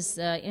know, is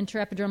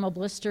intraepidermal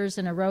blisters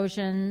and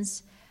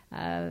erosions.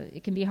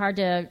 It can be hard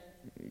to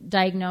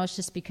diagnose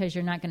just because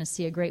you're not going to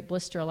see a great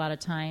blister a lot of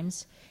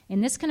times.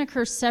 And this can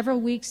occur several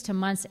weeks to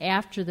months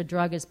after the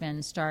drug has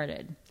been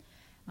started.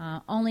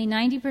 Only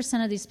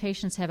 90% of these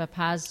patients have a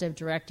positive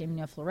direct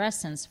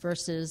immunofluorescence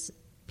versus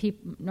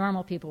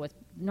normal people with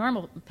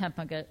normal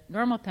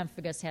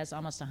pemphigus has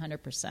almost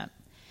 100%.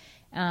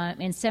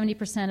 And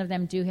 70% of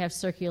them do have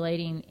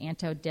circulating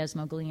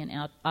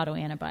antidesmoglian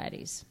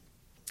autoantibodies.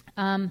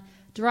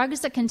 Drugs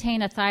that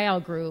contain a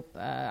thiol group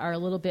are a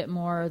little bit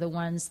more the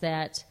ones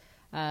that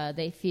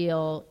they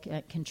feel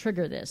can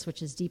trigger this,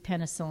 which is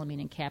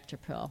D-penicillamine and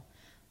Captopril.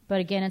 But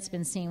again, it's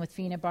been seen with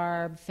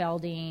phenobarb,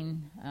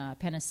 feldine,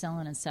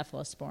 penicillin, and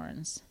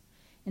cephalosporins.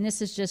 And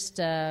this is just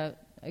a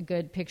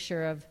good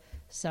picture of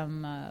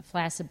some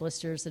flaccid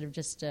blisters that have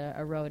just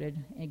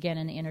eroded, again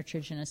in the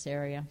intertriginous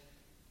area.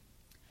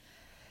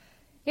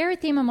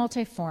 Erythema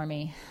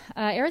multiforme.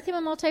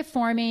 Erythema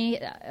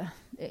multiforme,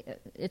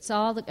 it's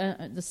all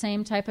the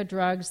same type of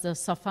drugs. The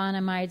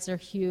sulfonamides are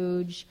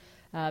huge,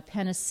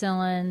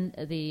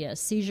 penicillin, the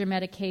seizure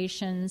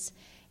medications,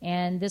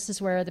 and this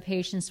is where the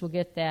patients will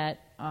get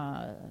that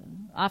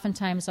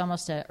oftentimes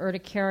almost a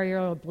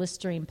urticarial or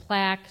blistering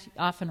plaque,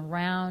 often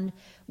round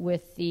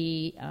with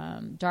the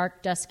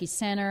dark, dusky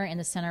center, and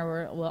the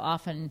center will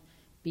often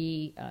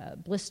be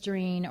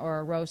blistering or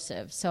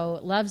erosive. So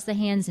it loves the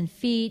hands and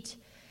feet,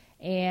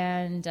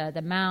 and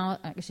the mouth,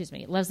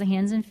 loves the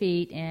hands and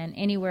feet and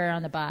anywhere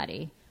on the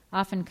body,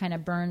 often kind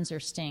of burns or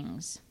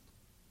stings.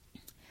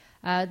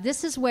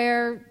 This is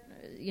where,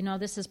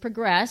 this has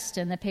progressed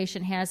and the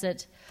patient has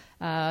it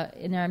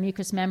in their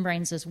mucous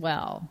membranes as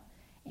well.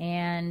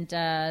 And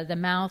the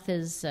mouth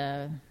is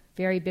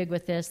very big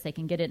with this. They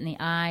can get it in the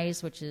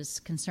eyes, which is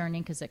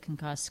concerning because it can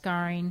cause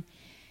scarring.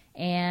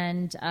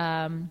 And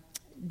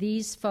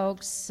these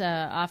folks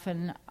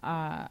often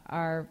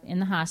are in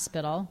the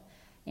hospital.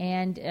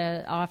 And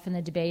often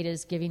the debate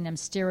is giving them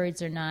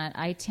steroids or not.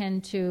 I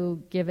tend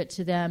to give it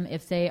to them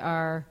if they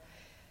are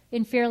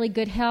in fairly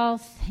good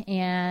health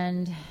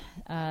and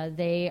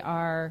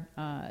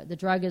the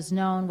drug is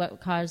known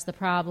what caused the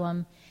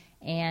problem,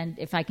 and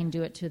if I can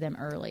do it to them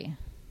early,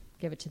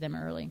 give it to them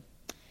early.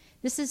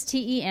 This is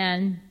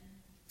TEN.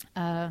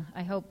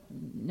 I hope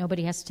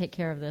nobody has to take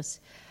care of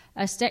this.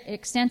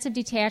 Extensive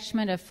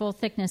detachment of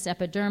full-thickness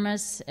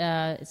epidermis.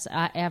 It's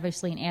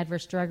obviously an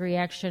adverse drug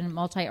reaction,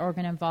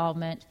 multi-organ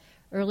involvement,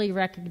 early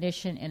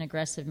recognition, and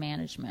aggressive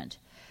management.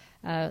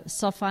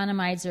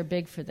 Sulfonamides are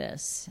big for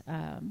this.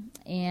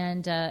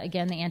 And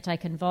again, the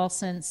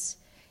anticonvulsants,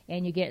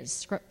 and you get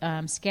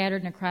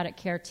scattered necrotic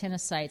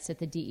keratinocytes at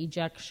the DE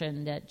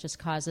junction that just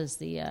causes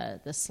the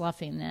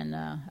sloughing then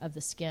of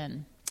the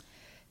skin.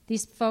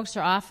 These folks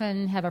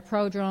often have a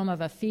prodrome of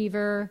a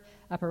fever,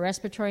 upper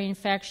respiratory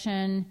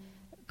infection,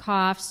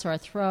 cough, sore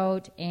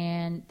throat,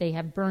 and they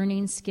have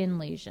burning skin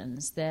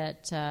lesions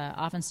that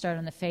often start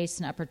on the face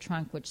and upper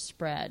trunk, which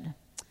spread.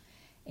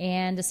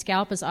 And the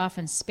scalp is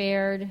often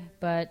spared,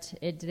 but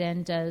it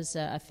then does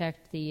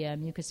affect the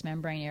mucous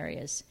membrane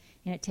areas.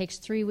 And it takes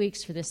 3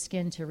 weeks for the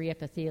skin to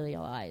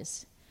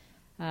reepithelialize.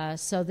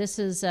 So this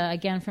is,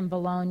 again, from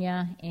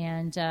Bologna,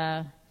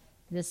 and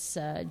this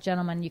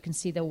gentleman, you can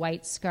see the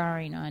white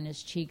scarring on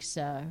his cheeks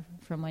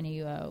from when he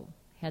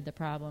had the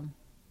problem.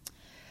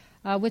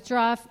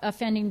 Withdrawal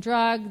offending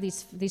drug,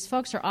 these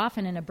folks are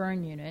often in a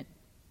burn unit,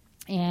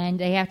 and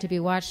they have to be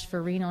watched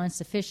for renal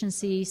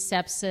insufficiency,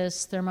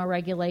 sepsis,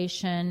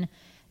 thermoregulation.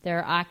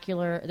 Their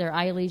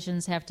eye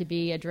lesions have to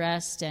be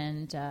addressed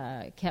and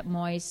kept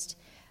moist.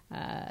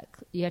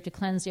 You have to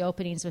cleanse the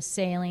openings with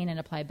saline and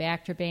apply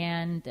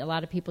Bactroban. A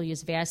lot of people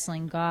use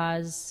Vaseline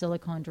gauze,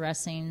 silicone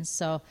dressings.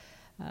 So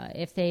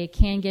if they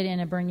can get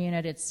in a burn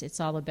unit, it's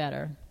all the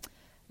better.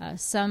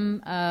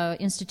 Some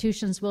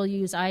institutions will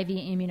use IV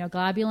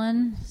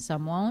immunoglobulin,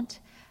 some won't.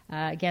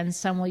 Again,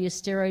 some will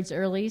use steroids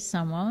early,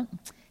 some won't.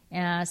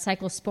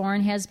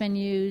 Cyclosporin has been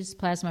used,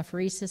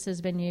 plasmapheresis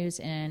has been used,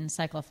 and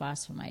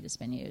cyclophosphamide has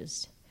been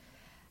used.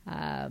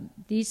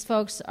 These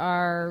folks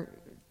are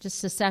just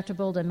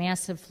susceptible to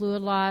massive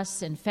fluid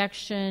loss,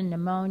 infection,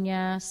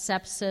 pneumonia,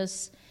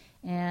 sepsis,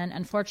 and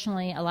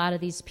unfortunately a lot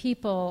of these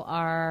people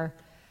are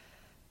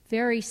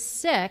very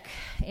sick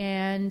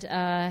and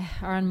are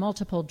on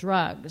multiple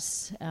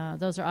drugs.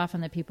 Those are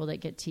often the people that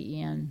get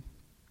TEN.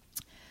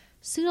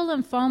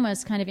 Pseudolymphoma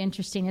is kind of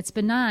interesting. It's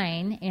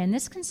benign, and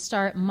this can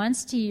start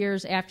months to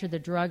years after the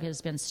drug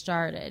has been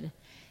started.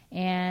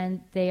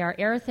 And they are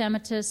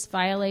erythematous,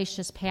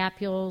 violaceous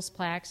papules,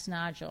 plaques,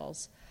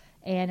 nodules.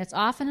 And it's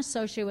often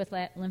associated with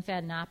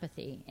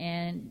lymphadenopathy.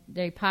 And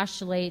they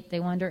postulate, they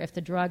wonder if the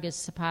drug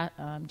is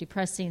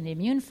depressing the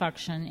immune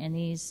function and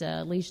these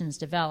lesions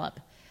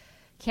develop.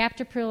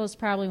 Captopril is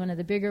probably one of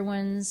the bigger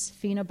ones,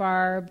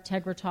 phenobarb,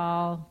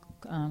 tegretol,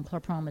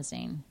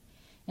 chlorpromazine.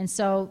 And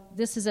so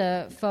this is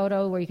a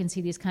photo where you can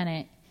see these kind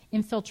of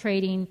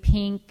infiltrating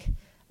pink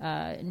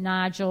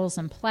nodules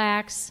and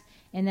plaques,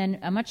 and then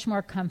a much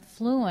more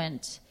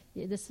confluent,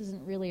 this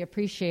isn't really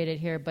appreciated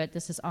here, but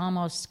this is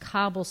almost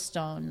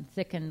cobblestone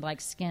thickened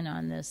like skin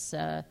on this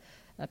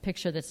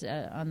picture that's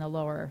on the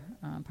lower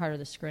part of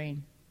the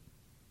screen.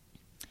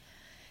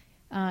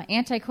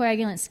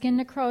 Anticoagulant skin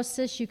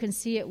necrosis, you can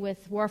see it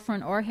with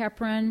warfarin or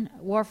heparin.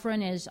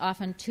 Warfarin is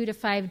often 2 to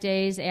 5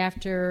 days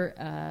after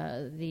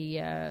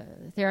the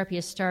therapy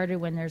is started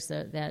when there's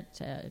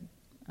that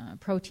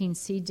protein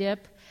C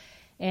dip.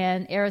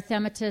 And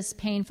erythematous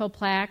painful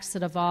plaques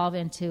that evolve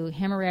into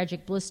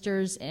hemorrhagic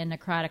blisters and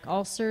necrotic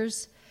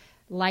ulcers.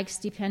 Likes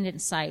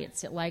dependent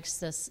sites. It likes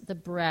the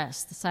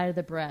breast, the side of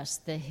the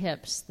breast, the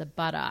hips, the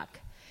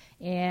buttock.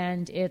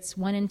 And it's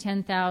 1 in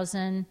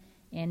 10,000.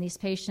 And these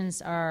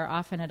patients are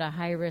often at a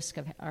high risk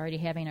of already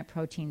having a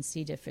protein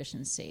C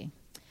deficiency.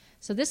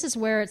 So this is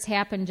where it's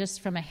happened just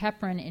from a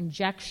heparin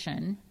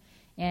injection,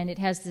 and it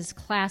has this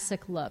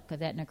classic look of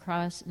that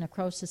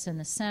necrosis in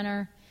the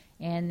center,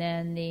 and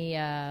then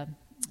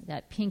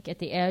that pink at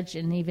the edge,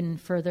 and even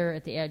further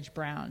at the edge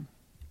brown.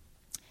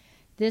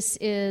 This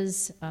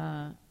is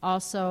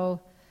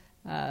also,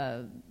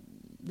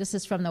 this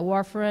is from the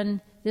warfarin.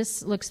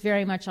 This looks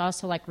very much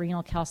also like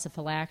renal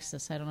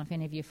calciphylaxis. I don't know if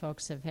any of you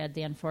folks have had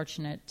the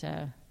unfortunate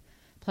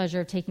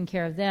pleasure of taking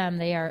care of them.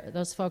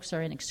 Those folks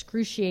are in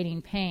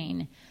excruciating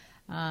pain,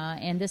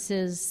 and this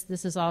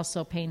is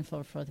also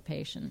painful for the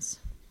patients.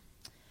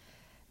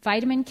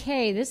 Vitamin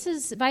K.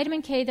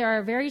 Vitamin K. There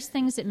are various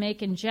things that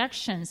make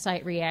injection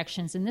site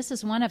reactions, and this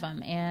is one of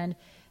them. And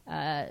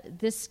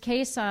this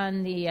case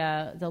on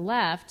the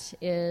left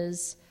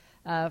is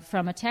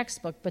from a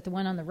textbook, but the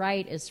one on the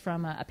right is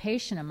from a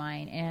patient of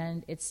mine,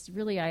 and it's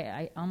really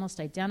almost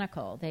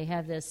identical. They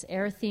have this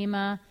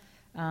erythema,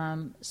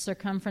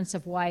 circumference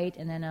of white,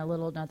 and then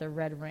another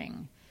red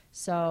ring.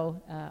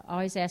 So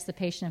always ask the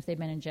patient if they've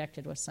been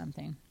injected with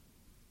something.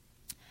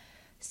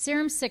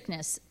 Serum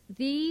sickness.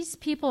 These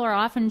people are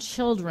often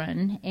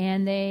children,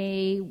 and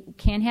they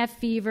can have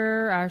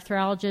fever,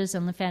 arthralgias,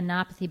 and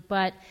lymphadenopathy,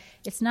 but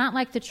it's not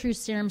like the true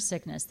serum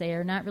sickness. They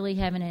are not really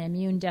having an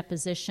immune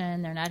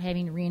deposition. They're not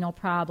having renal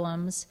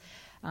problems.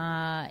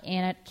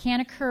 And it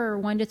can occur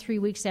 1 to 3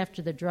 weeks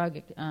after the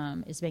drug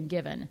has been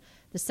given.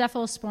 The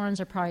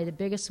cephalosporins are probably the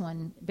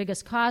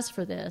biggest cause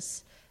for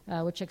this,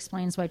 which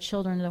explains why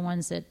children are the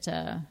ones that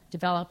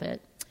develop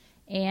it.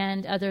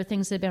 And other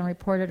things that have been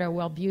reported are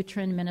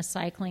Wellbutrin,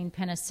 minocycline,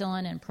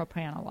 penicillin, and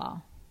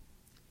propranolol.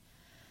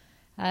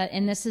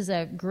 And this is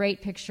a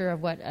great picture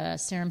of what a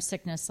serum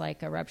sickness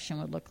like eruption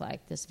would look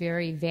like, this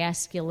very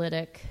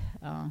vasculitic,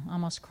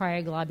 almost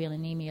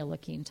cryoglobulinemia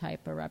looking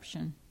type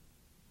eruption.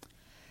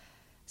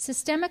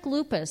 Systemic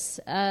lupus.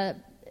 They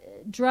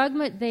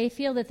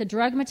feel that the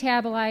drug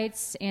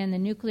metabolites and the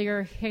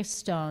nuclear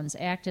histones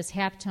act as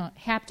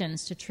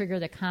haptens to trigger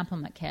the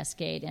complement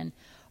cascade, and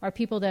are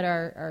people that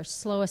are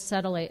slow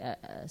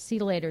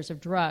acetylators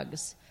of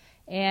drugs.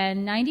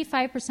 And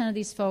 95% of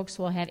these folks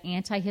will have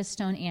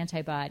antihistone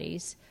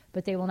antibodies,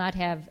 but they will not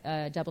have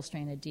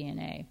double-stranded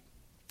DNA.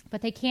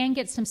 But they can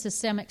get some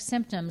systemic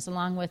symptoms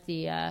along with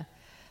the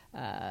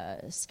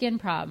skin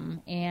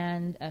problem,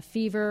 and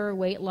fever,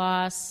 weight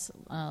loss,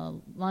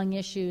 lung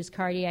issues,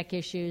 cardiac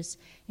issues,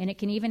 and it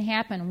can even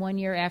happen 1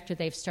 year after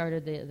they've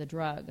started the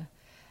drug.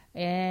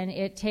 And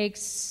it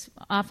takes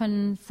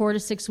often 4 to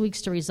 6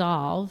 weeks to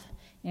resolve,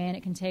 and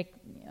it can take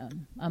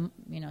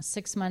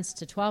 6 months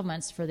to 12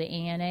 months for the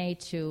ANA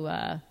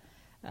to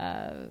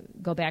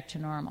go back to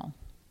normal.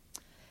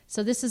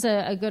 So this is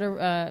a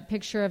good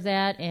picture of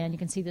that, and you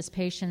can see this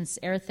patient's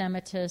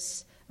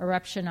erythematous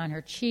eruption on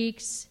her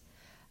cheeks.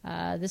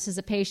 This is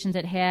a patient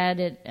that had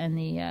it in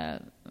the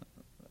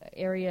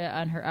area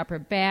on her upper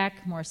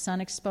back, more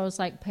sun-exposed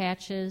like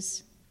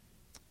patches.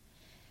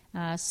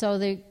 So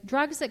the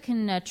drugs that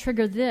can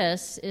trigger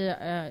this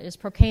is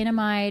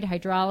procainamide,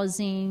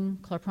 hydralazine,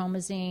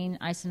 chlorpromazine,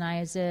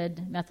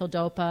 isoniazid,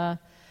 methyldopa,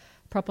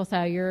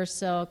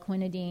 propylthiouracil,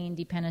 quinidine,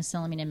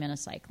 depenicillamine, and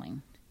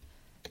minocycline.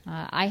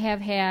 I have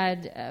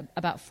had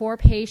about 4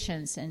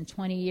 patients in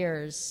 20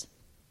 years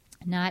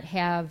not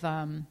have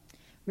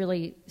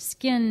really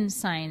skin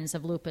signs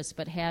of lupus,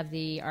 but have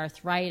the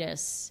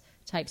arthritis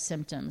type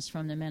symptoms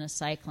from the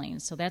minocycline.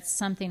 So that's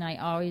something I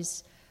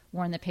always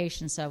warn the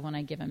patients of when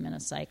I give them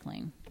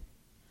minocycline.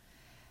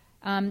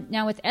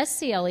 Now with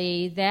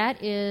SCLE,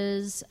 that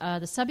is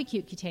the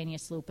subacute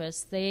cutaneous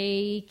lupus.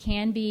 They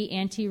can be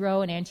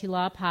anti-Ro and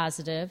anti-LAW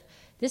positive.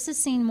 This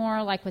is seen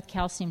more like with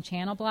calcium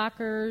channel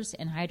blockers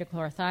and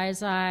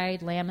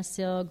hydrochlorothiazide,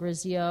 Lamisil,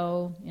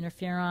 Grisio,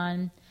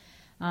 interferon.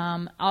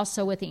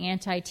 Also with the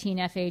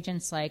anti-TNF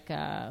agents like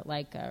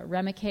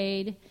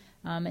Remicade.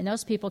 And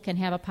those people can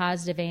have a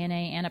positive ANA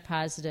and a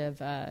positive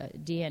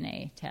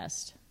DNA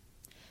test.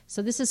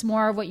 So this is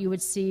more of what you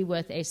would see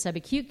with a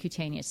subacute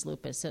cutaneous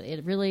lupus. So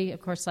it really,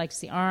 of course, likes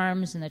the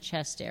arms and the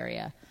chest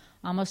area,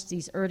 almost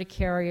these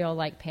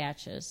urticarial-like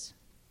patches.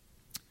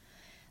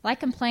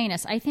 Lichen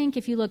planus, I think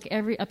if you look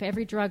up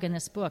every drug in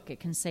this book, it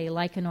can say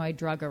lichenoid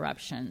drug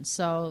eruption.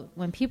 So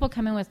when people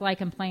come in with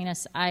lichen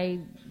planus, I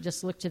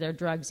just look to their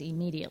drugs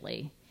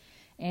immediately.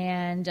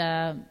 And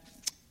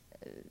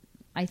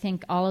I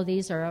think all of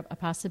these are a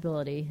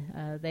possibility.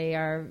 They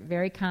are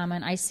very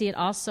common. I see it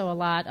also a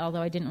lot,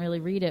 although I didn't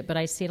really read it, but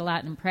I see it a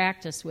lot in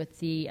practice with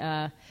the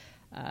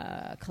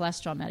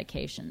cholesterol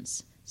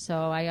medications. So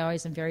I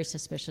always am very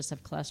suspicious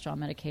of cholesterol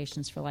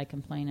medications for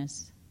lichen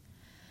planus.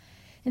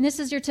 And this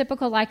is your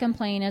typical lichen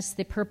planus,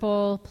 the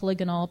purple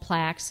polygonal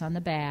plaques on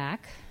the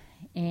back.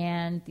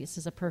 And this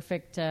is a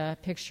perfect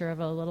picture of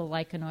a little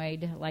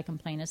lichenoid lichen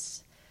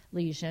planus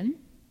lesion.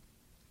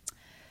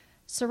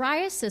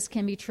 Psoriasis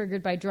can be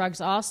triggered by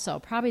drugs also.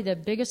 Probably the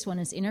biggest one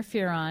is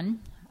interferon,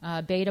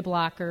 beta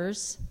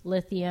blockers,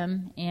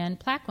 lithium, and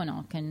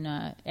Plaquenil can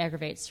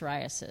aggravate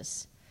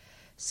psoriasis.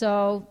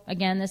 So,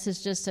 again, this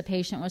is just a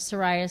patient with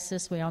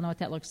psoriasis. We all know what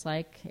that looks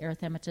like,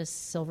 erythematous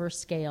silver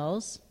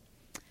scales.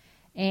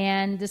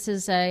 And this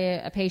is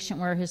a patient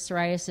where his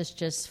psoriasis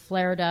just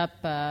flared up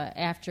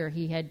after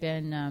he had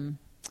been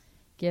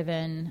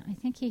given, I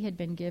think he had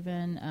been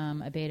given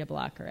a beta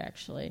blocker,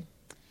 actually.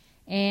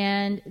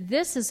 And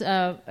this is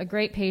a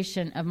great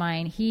patient of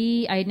mine.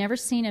 I had never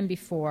seen him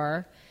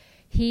before.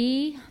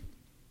 He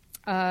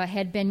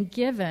had been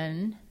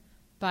given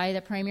by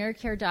the primary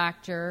care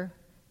doctor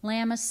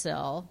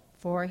Lamisil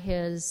for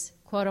his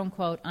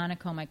quote-unquote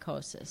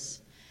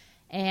onychomycosis.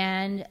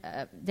 And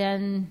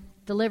then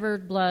the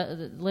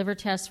liver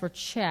tests were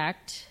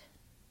checked,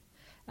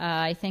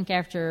 I think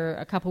after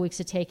a couple weeks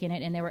of taking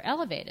it, and they were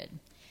elevated.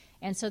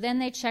 And so then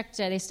they checked,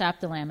 they stopped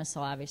the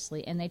Lamisil,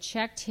 obviously, and they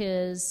checked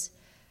his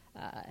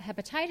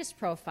hepatitis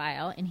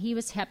profile, and he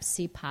was hep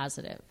C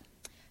positive.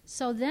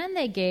 So then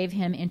they gave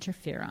him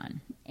interferon,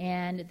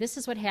 and this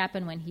is what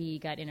happened when he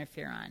got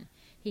interferon.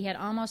 He had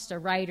almost a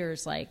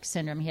Reiter's-like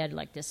syndrome. He had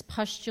like this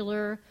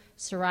pustular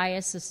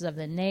psoriasis of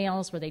the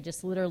nails where they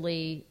just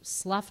literally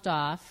sloughed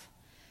off.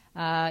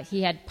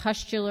 He had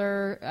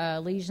pustular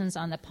lesions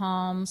on the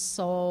palms,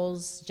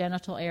 soles,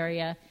 genital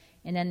area,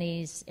 and then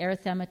these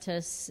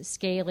erythematous,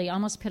 scaly,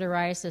 almost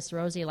pityriasis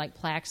rosy-like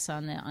plaques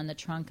on the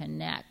trunk and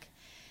neck.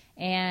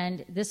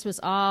 And this was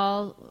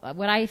all,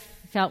 what I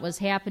felt was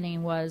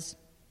happening was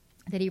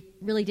that he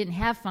really didn't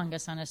have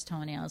fungus on his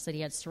toenails, that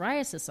he had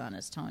psoriasis on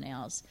his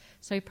toenails.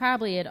 So he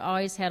probably had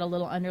always had a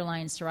little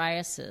underlying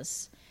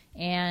psoriasis,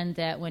 and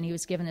that when he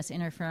was given this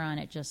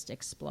interferon, it just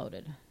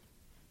exploded.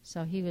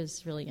 So he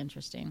was really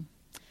interesting.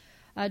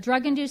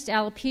 Drug-induced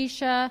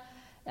alopecia,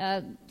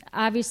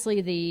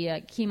 obviously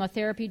the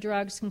chemotherapy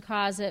drugs can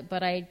cause it,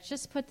 but I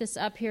just put this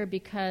up here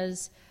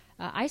because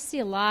I see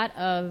a lot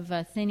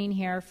of thinning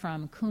hair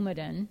from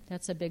Coumadin.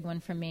 That's a big one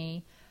for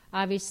me.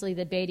 Obviously,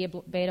 the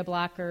beta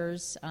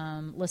blockers.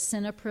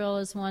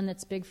 Lisinopril is one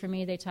that's big for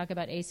me. They talk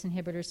about ACE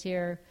inhibitors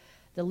here.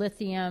 The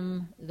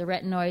lithium, the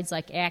retinoids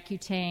like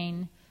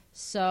Accutane.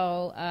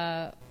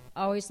 So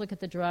always look at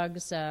the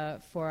drugs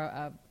for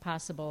a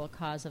possible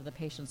cause of the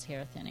patient's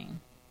hair thinning.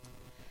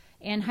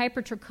 And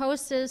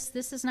hypertrichosis,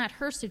 this is not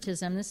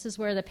hirsutism. This is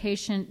where the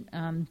patient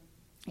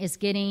is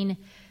getting,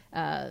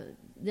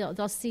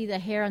 they'll see the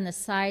hair on the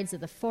sides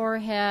of the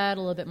forehead, a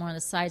little bit more on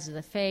the sides of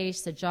the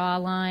face, the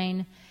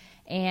jawline.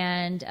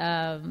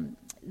 And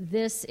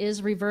this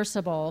is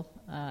reversible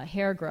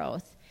hair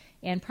growth.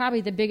 And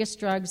probably the biggest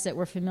drugs that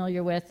we're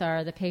familiar with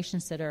are the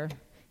patients that are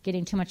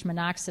getting too much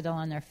minoxidil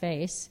on their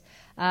face.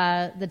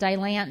 The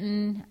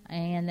Dilantin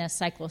and the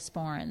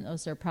cyclosporin,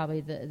 those are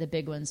probably the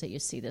big ones that you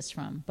see this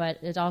from.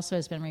 But it also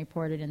has been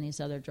reported in these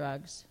other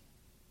drugs.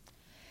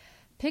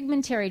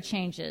 Pigmentary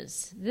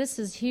changes. This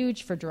is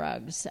huge for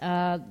drugs.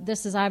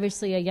 This is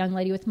obviously a young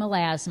lady with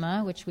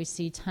melasma, which we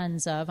see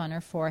tons of on her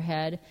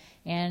forehead,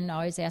 and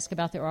always ask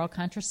about the oral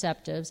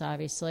contraceptives,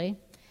 obviously.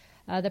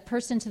 The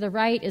person to the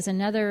right is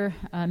another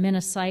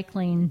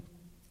minocycline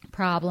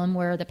problem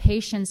where the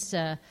patients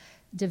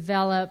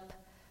develop,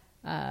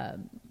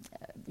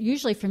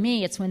 usually for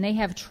me, it's when they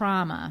have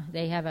trauma.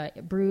 They have a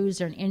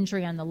bruise or an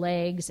injury on the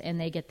legs, and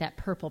they get that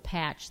purple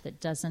patch that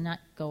does not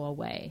go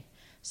away.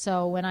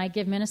 So when I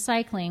give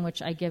minocycline,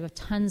 which I give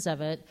tons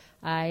of it,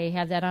 I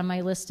have that on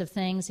my list of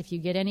things. If you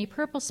get any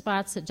purple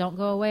spots that don't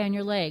go away on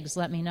your legs,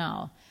 let me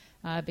know.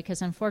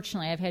 Because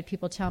unfortunately, I've had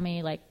people tell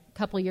me like a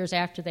couple years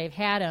after they've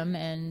had them,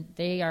 and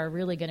they are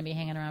really going to be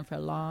hanging around for a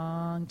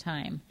long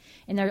time.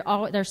 And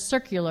they're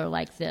circular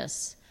like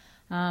this.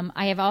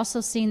 I have also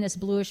seen this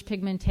bluish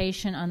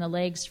pigmentation on the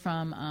legs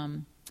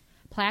from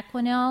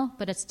Plaquenil,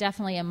 but it's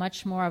definitely a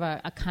much more of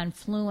a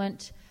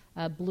confluent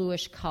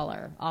bluish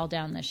color all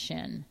down the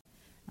shin,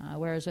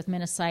 whereas with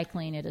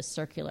minocycline it is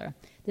circular.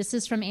 This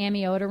is from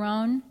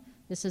amiodarone.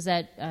 This is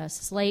that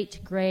slate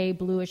gray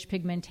bluish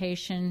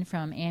pigmentation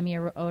from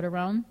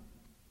amiodarone.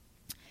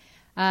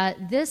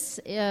 This,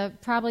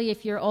 probably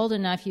if you're old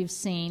enough, you've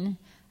seen.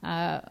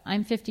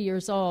 I'm 50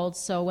 years old,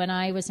 so when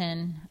I was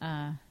in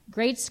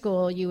grade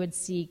school, you would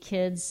see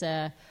kids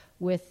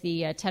with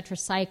the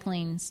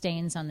tetracycline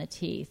stains on the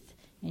teeth,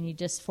 and you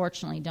just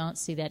fortunately don't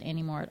see that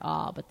anymore at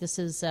all. But this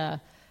is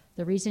the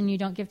reason you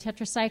don't give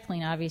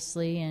tetracycline,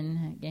 obviously,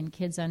 in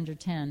kids under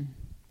 10.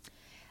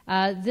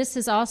 This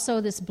is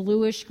also this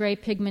bluish-gray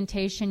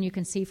pigmentation you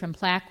can see from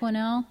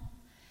Plaquenil.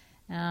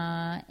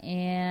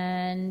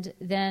 And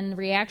then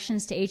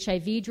reactions to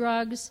HIV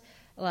drugs.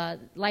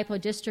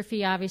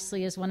 Lipodystrophy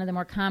obviously is one of the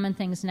more common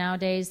things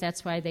nowadays.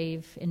 That's why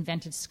they've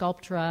invented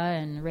Sculptra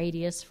and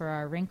Radius for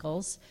our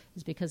wrinkles,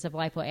 is because of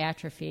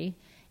lipoatrophy.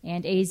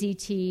 And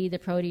AZT, the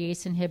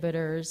protease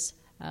inhibitors,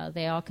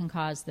 they all can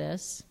cause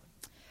this.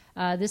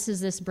 This is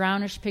this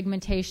brownish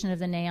pigmentation of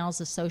the nails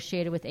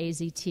associated with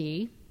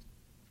AZT.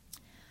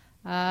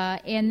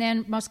 And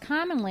then most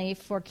commonly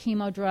for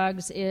chemo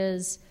drugs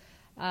is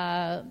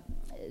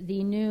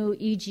the new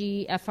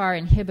EGFR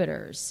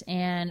inhibitors.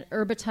 And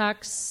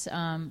Erbitux,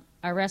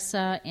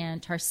 Iressa, and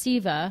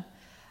Tarceva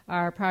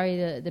are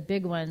probably the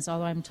big ones,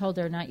 although I'm told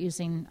they're not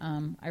using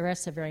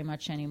Iressa very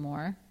much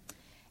anymore.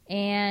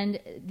 And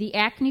the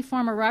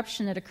acneiform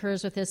eruption that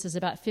occurs with this is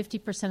about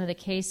 50% of the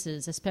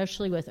cases,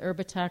 especially with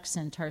Erbitux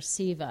and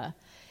Tarceva.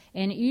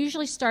 And it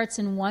usually starts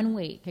in 1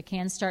 week. It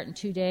can start in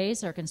 2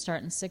 days or it can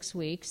start in 6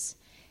 weeks.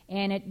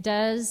 And it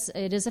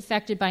is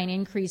affected by an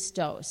increased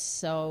dose.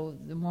 So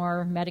the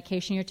more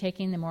medication you're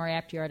taking, the more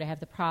apt you are to have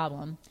the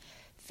problem.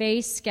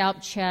 Face,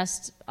 scalp,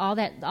 chest, all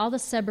the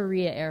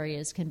seborrhea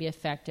areas can be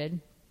affected.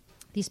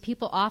 These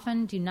people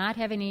often do not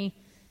have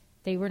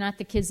they were not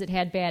the kids that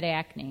had bad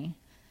acne.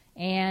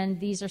 And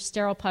these are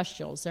sterile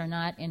pustules. They're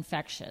not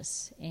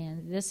infectious.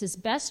 And this is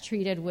best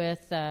treated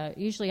with,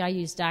 usually I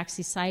use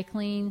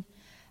doxycycline.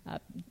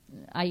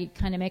 I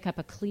kind of make up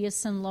a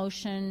Cleocin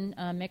lotion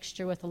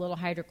mixture with a little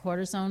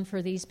hydrocortisone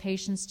for these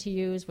patients to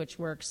use, which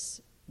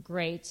works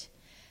great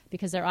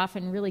because they're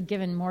often really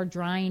given more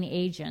drying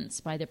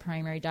agents by the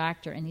primary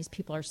doctor, and these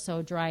people are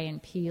so dry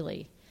and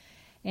peely.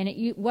 And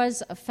it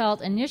was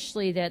felt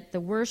initially that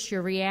the worse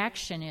your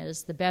reaction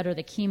is, the better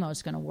the chemo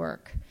is going to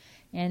work.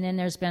 And then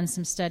there's been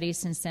some studies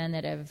since then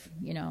that have,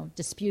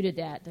 disputed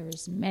that.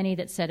 There's many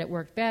that said it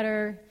worked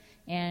better.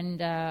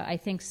 And I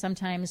think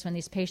sometimes when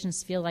these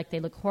patients feel like they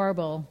look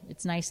horrible,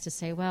 it's nice to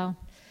say, well,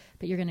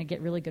 but you're going to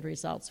get really good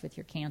results with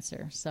your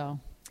cancer. So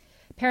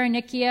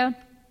paronychia,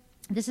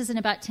 this is in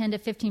about 10 to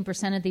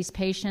 15% of these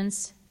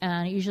patients.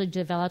 It usually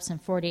develops in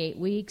 4 to 8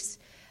 weeks.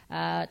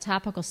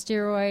 Topical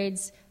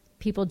steroids,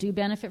 people do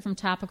benefit from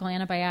topical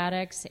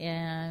antibiotics,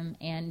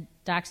 and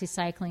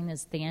doxycycline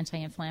is the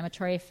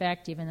anti-inflammatory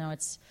effect, even though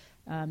it's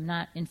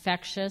not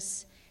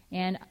infectious.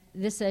 And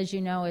this, as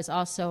you know, is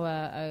also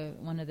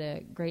one of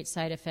the great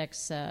side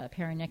effects,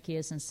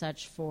 paronychias and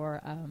such,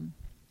 for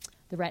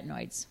the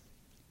retinoids.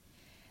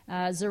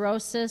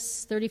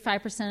 Xerosis,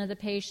 35% of the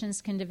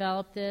patients can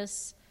develop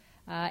this.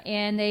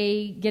 And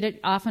they get it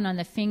often on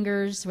the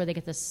fingers where they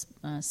get the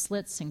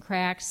slits and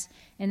cracks.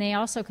 And they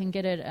also can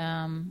get it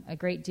a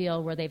great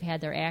deal where they've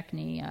had their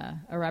acne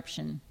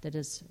eruption that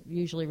is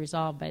usually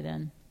resolved by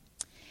then.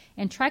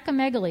 And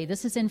trichomegaly,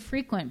 this is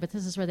infrequent, but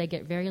this is where they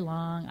get very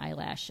long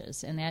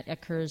eyelashes, and that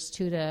occurs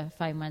 2 to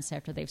 5 months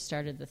after they've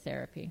started the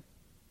therapy.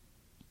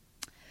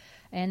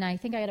 And I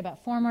think I had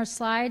about 4 more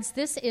slides.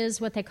 This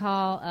is what they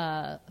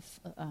call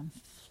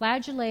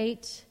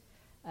flagellate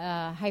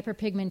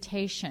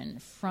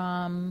hyperpigmentation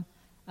from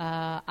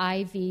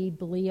IV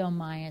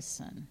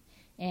bleomycin.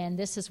 And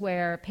this is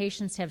where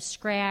patients have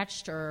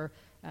scratched or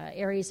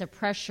areas of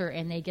pressure,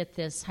 and they get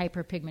this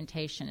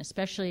hyperpigmentation,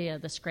 especially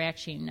the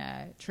scratching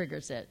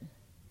triggers it.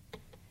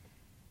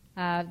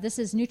 This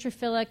is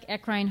neutrophilic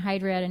eccrine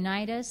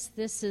hidradenitis.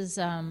 This is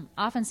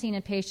often seen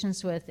in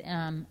patients with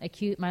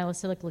acute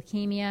myelocytic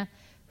leukemia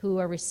who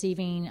are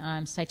receiving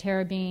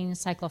cytarabine,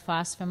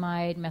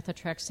 cyclophosphamide,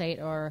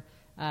 methotrexate, or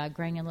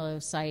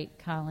granulocyte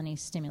colony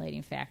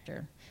stimulating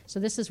factor. So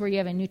this is where you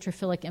have a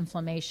neutrophilic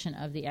inflammation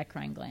of the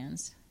eccrine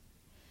glands.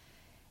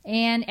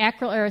 And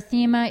acral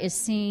erythema is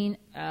seen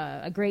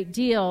a great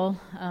deal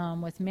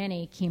with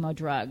many chemo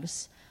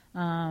drugs.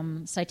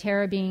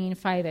 Cytarabine,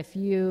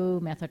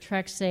 5-FU,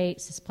 methotrexate,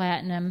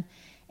 cisplatin,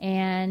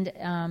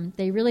 and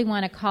they really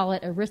want to call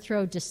it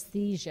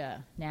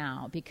erythrodysesthesia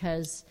now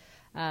because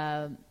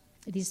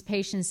these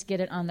patients get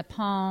it on the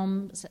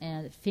palms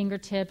and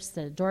fingertips,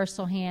 the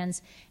dorsal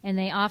hands, and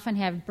they often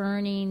have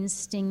burning,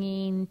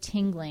 stinging,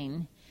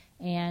 tingling,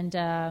 and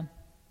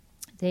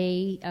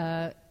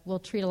they will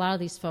treat a lot of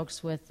these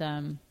folks with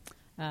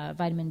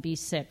vitamin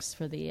B6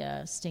 for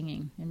the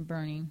stinging and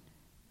burning.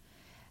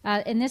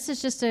 And this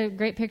is just a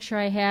great picture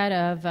I had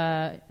of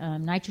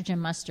nitrogen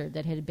mustard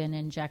that had been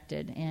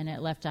injected, and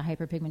it left a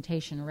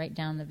hyperpigmentation right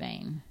down the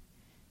vein.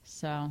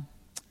 So,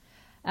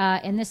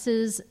 and this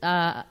is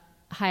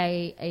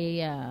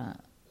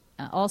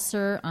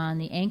ulcer on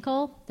the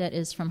ankle that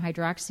is from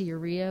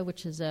hydroxyurea,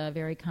 which is a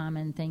very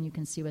common thing you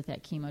can see with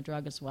that chemo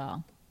drug as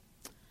well.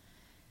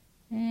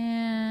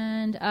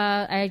 And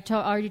I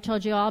already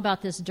told you all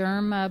about this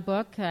derm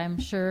book. I'm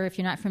sure if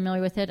you're not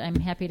familiar with it, I'm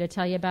happy to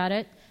tell you about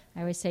it. I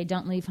always say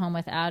don't leave home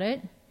without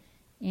it.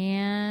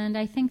 And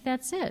I think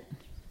that's it.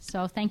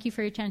 So thank you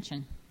for your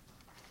attention.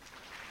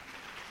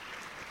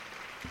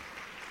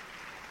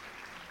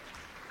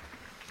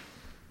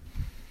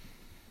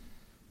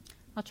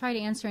 I'll try to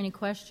answer any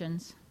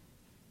questions.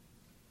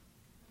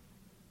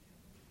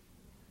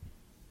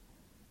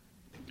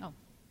 Oh.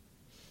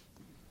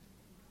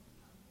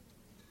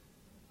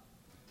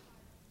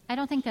 I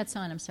don't think that's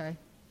on. I'm sorry.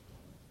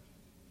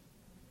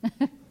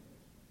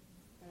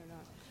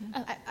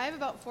 I have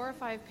about 4 or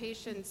 5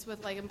 patients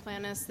with lichen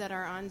planus that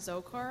are on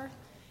Zocor,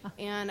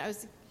 and I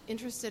was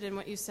interested in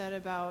what you said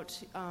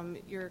about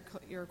your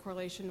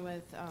correlation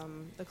with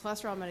the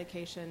cholesterol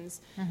medications.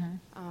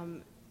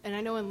 And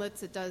I know in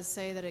LITS it does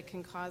say that it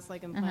can cause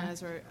lichen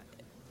planus. Or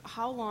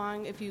how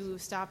long, if you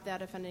stop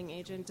that offending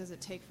agent, does it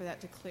take for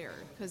that to clear?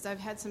 Because I've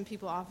had some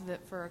people off of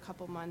it for a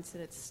couple months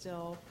and it's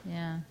still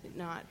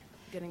not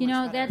getting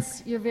much better.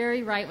 You're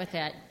very right with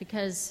that,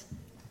 because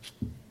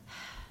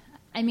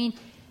I mean,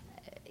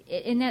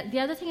 the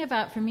other thing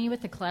about, for me,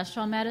 with the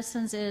cholesterol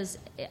medicines is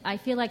I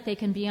feel like they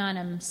can be on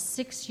them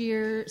 6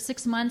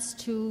 months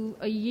to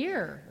a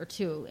year or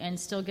two and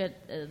still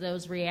get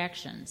those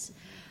reactions.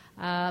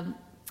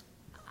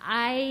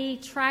 I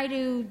try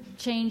to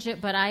change it,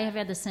 but I have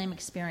had the same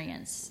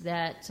experience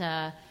that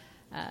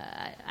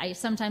I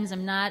sometimes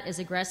am not as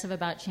aggressive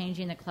about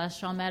changing the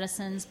cholesterol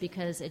medicines,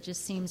 because it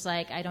just seems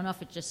like, I don't know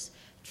if it just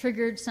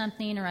triggered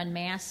something or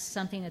unmasked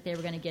something that they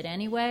were going to get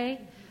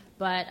anyway.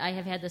 But I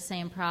have had the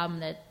same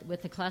problem that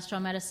with the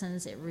cholesterol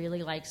medicines, it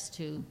really likes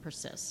to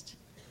persist.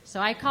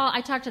 So I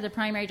talk to the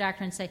primary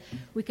doctor and say,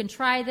 we can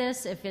try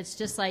this if it's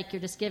just like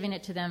you're just giving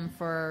it to them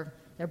for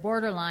their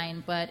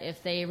borderline, but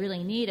if they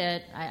really need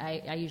it,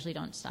 I usually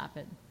don't stop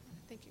it.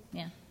 Thank you.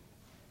 Yeah.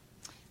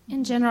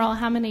 In general,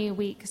 how many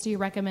weeks do you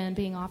recommend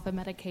being off of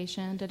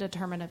medication to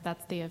determine if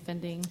that's the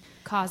offending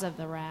cause of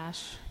the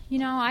rash?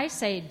 I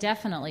say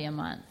definitely a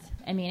month.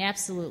 I mean,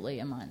 absolutely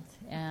a month.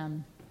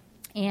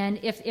 And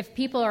if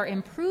people are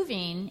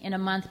improving in a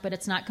month but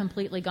it's not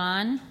completely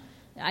gone,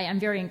 I'm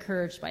very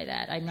encouraged by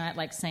that. I'm not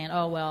like saying,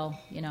 oh, well,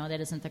 that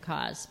isn't the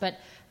cause. But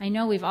I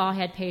know we've all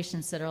had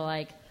patients that are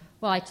like,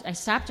 well, I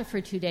stopped it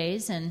for 2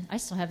 days and I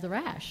still have the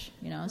rash,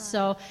 Right.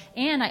 So,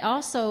 and I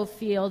also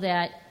feel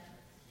that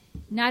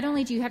not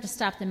only do you have to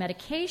stop the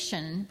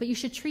medication, but you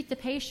should treat the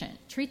patient.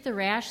 Treat the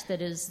rash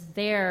that is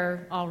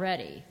there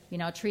already.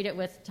 Treat it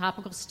with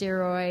topical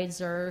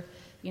steroids, or,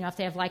 if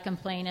they have lichen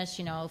planus,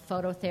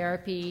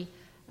 phototherapy.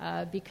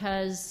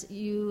 Because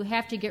you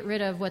have to get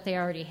rid of what they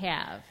already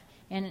have.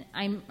 And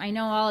I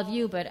know all of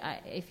you, but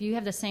if you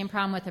have the same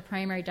problem with the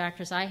primary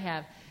doctors I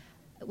have,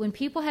 when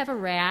people have a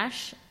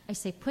rash, I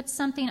say put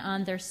something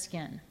on their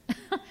skin.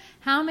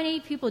 How many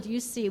people do you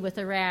see with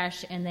a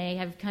rash and they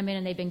have come in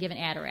and they've been given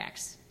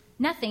Atarax?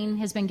 Nothing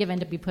has been given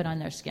to be put on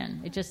their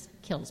skin. It just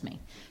kills me.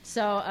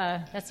 So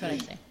that's what I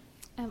say.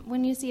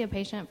 When you see a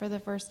patient for the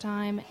first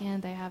time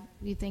and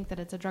you think that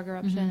it's a drug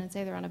eruption, and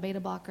say they're on a beta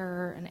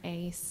blocker, an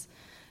ACE,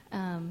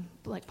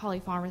 like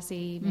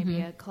polypharmacy,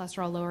 maybe a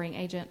cholesterol-lowering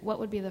agent, what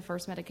would be the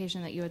first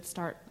medication that you would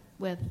start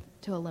with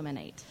to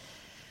eliminate?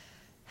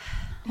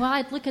 Well,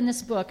 I'd look in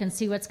this book and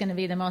see what's going to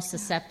be the most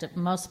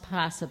most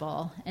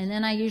possible. And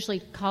then I usually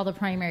call the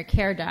primary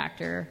care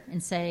doctor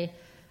and say,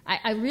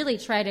 I really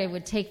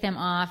would take them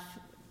off.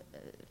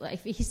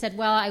 If he said,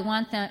 well,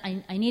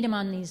 I need them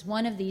on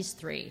one of these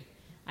 3.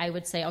 I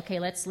would say, okay,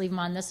 let's leave them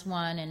on this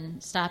one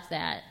and stop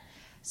that.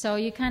 So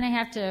you kind of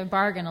have to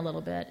bargain a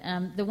little bit.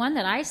 The one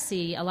that I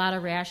see a lot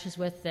of rashes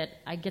with that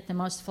I get the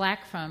most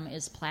flack from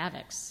is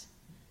Plavix.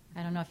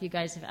 I don't know if you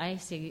guys I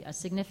see a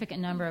significant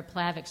number of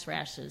Plavix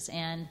rashes.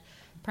 And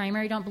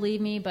primary don't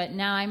believe me, but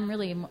now I'm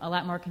really a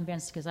lot more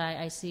convinced because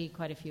I see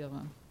quite a few of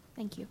them.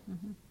 Thank you.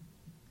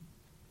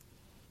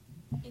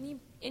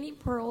 Any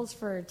pearls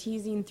for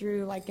teasing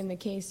through, like in the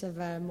case of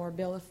a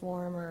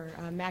morbilliform or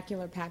a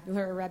macular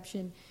papular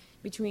eruption,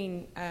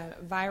 between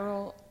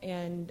viral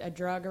and a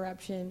drug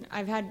eruption?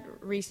 I've had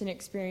recent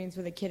experience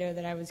with a kiddo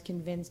that I was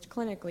convinced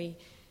clinically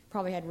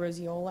probably had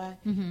roseola,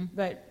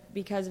 but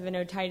because of an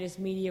otitis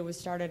media was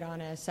started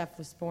on a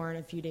cephalosporin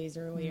a few days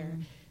earlier.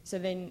 So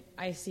then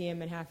I see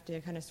him and have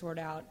to kind of sort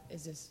out,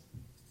 is this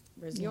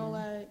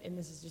roseola and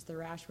this is just the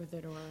rash with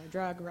it, or a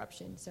drug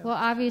eruption? So well,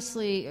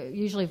 obviously,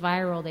 usually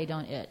viral, they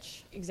don't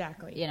itch.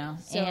 Exactly.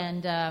 So,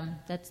 and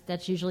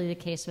that's usually the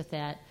case with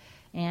that.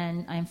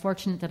 And I'm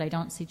fortunate that I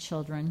don't see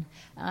children.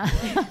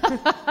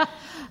 Yeah,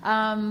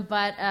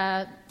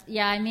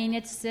 I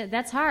mean,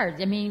 that's hard.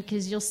 I mean,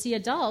 because you'll see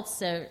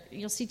adults,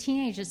 you'll see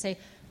teenagers say,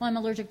 well, I'm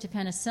allergic to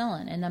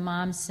penicillin. And the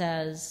mom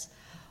says,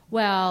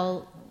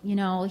 Well,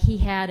 he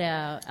had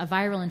a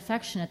viral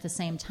infection at the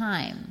same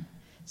time.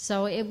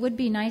 So it would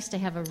be nice to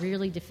have a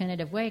really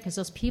definitive way, because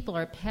those people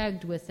are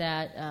pegged with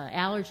that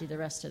allergy the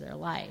rest of their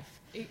life.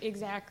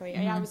 Exactly.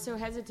 I was so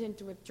hesitant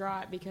to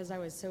withdraw it because I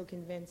was so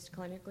convinced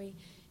clinically.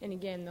 And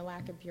again, the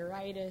lack of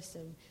pruritus.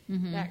 And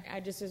that, I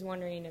just was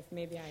wondering if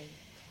maybe I...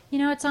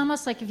 It's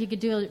almost like if you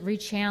could do a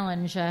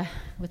re-challenge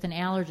with an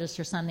allergist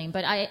or something.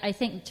 But I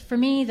think, for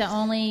me,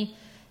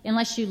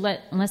 unless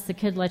the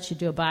kid lets you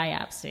do a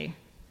biopsy,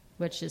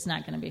 which is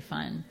not going to be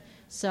fun.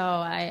 So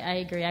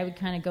I agree. I would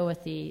kind of go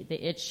with the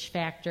itch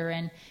factor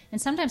and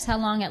sometimes how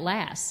long it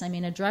lasts. I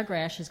mean, a drug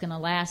rash is going to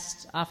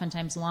last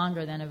oftentimes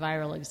longer than a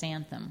viral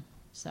exanthem.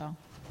 So.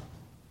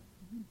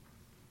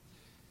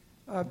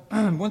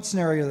 One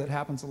scenario that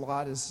happens a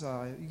lot is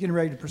you're getting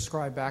ready to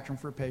prescribe Bactrim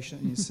for a patient,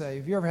 and you say,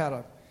 have you ever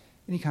had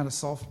any kind of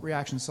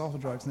reaction to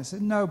sulfa drugs? And they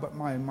said, no, but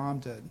my mom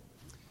did.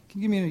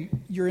 Can you give me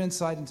your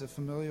insight into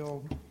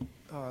familial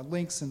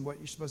links and what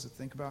you're supposed to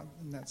think about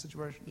in that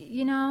situation?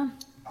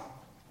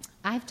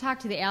 I've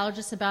talked to the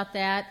allergists about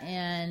that,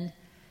 and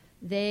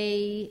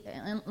they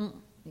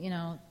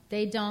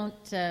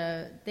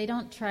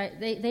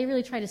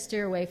really try to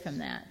steer away from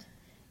that.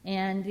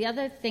 And the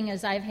other thing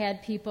is, I've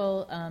had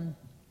people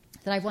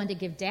that I've wanted to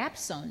give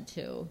Dapsone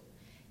to,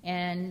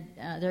 and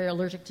they're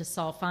allergic to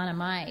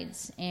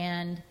sulfonamides.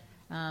 And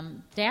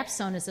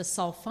Dapsone is a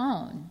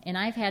sulfone, and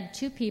I've had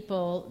 2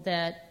 people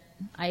that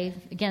I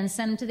again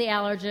sent them to the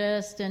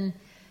allergist and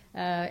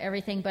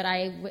everything, but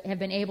I have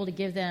been able to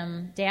give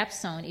them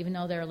Dapsone even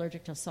though they're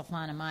allergic to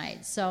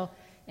sulfonamides. So,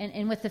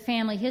 and with the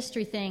family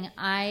history thing,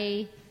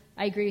 I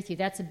agree with you.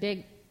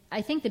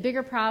 I think the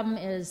bigger problem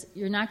is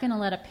you're not going to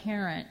let a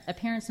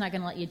parent's not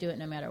going to let you do it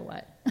no matter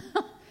what.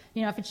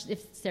 If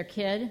it's their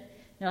kid,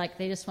 they're like,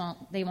 they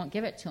won't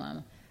give it to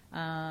them.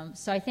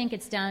 So I think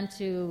it's down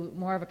to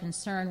more of a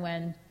concern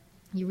when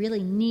you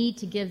really need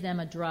to give them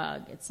a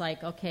drug. It's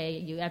like, okay,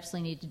 you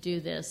absolutely need to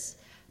do this,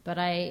 but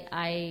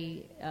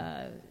I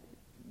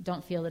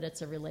don't feel that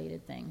it's a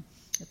related thing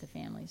with the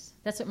families.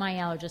 That's what my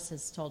allergist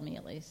has told me,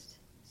 at least.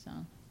 So.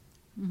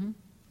 Mm-hmm.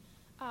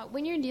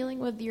 When you're dealing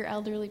with your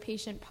elderly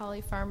patient,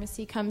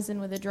 polypharmacy comes in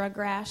with a drug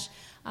rash.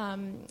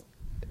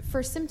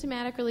 For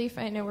symptomatic relief,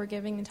 I know we're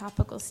giving the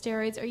topical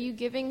steroids. Are you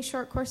giving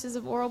short courses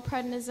of oral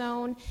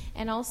prednisone?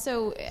 And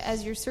also,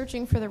 as you're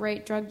searching for the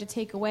right drug to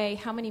take away,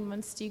 how many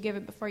months do you give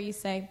it before you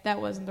say,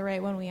 that wasn't the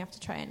right one, we have to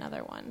try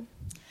another one?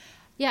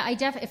 Yeah,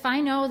 if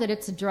I know that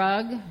it's a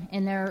drug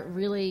and they're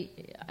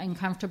really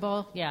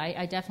uncomfortable,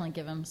 I definitely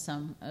give them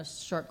a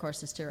short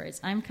course of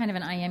steroids. I'm kind of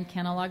an IM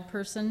Kenalog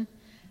person.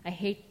 I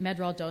hate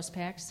Medrol dose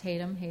packs. Hate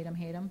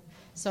them.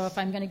 So if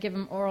I'm going to give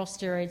them oral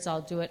steroids,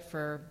 I'll do it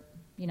for,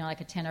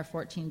 like a 10 or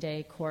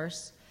 14-day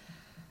course.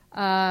 If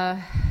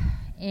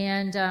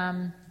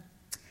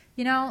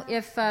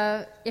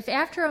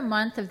after a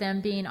month of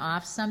them being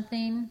off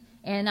something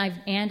and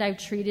I've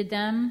treated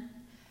them,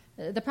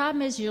 the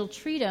problem is you'll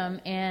treat them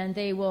and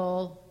they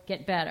will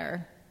get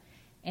better.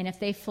 And if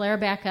they flare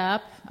back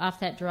up off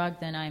that drug,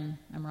 then I'm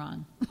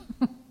wrong.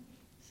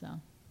 So.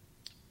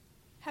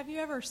 Have you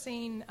ever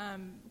seen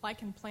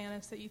lichen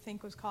planus that you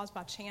think was caused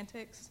by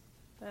Chantix,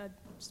 the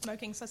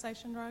smoking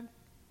cessation drug?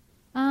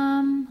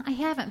 I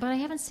haven't, but I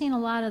haven't seen a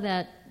lot of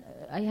that.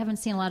 I haven't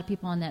seen a lot of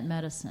people on that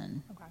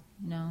medicine. Okay.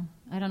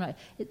 I don't know.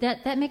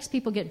 That makes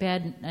people get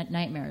bad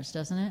nightmares,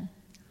 doesn't it?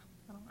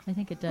 I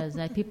think it does.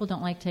 People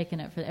don't like taking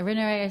it. Every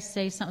time I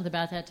say something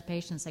about that to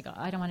patients, they go,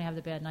 I don't want to have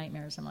the bad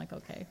nightmares. I'm like,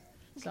 okay.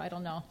 So I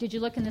don't know. Did you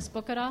look in this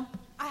book at all?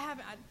 I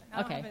haven't.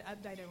 I don't have an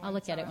updated one. I'll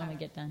look at it when we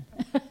get done.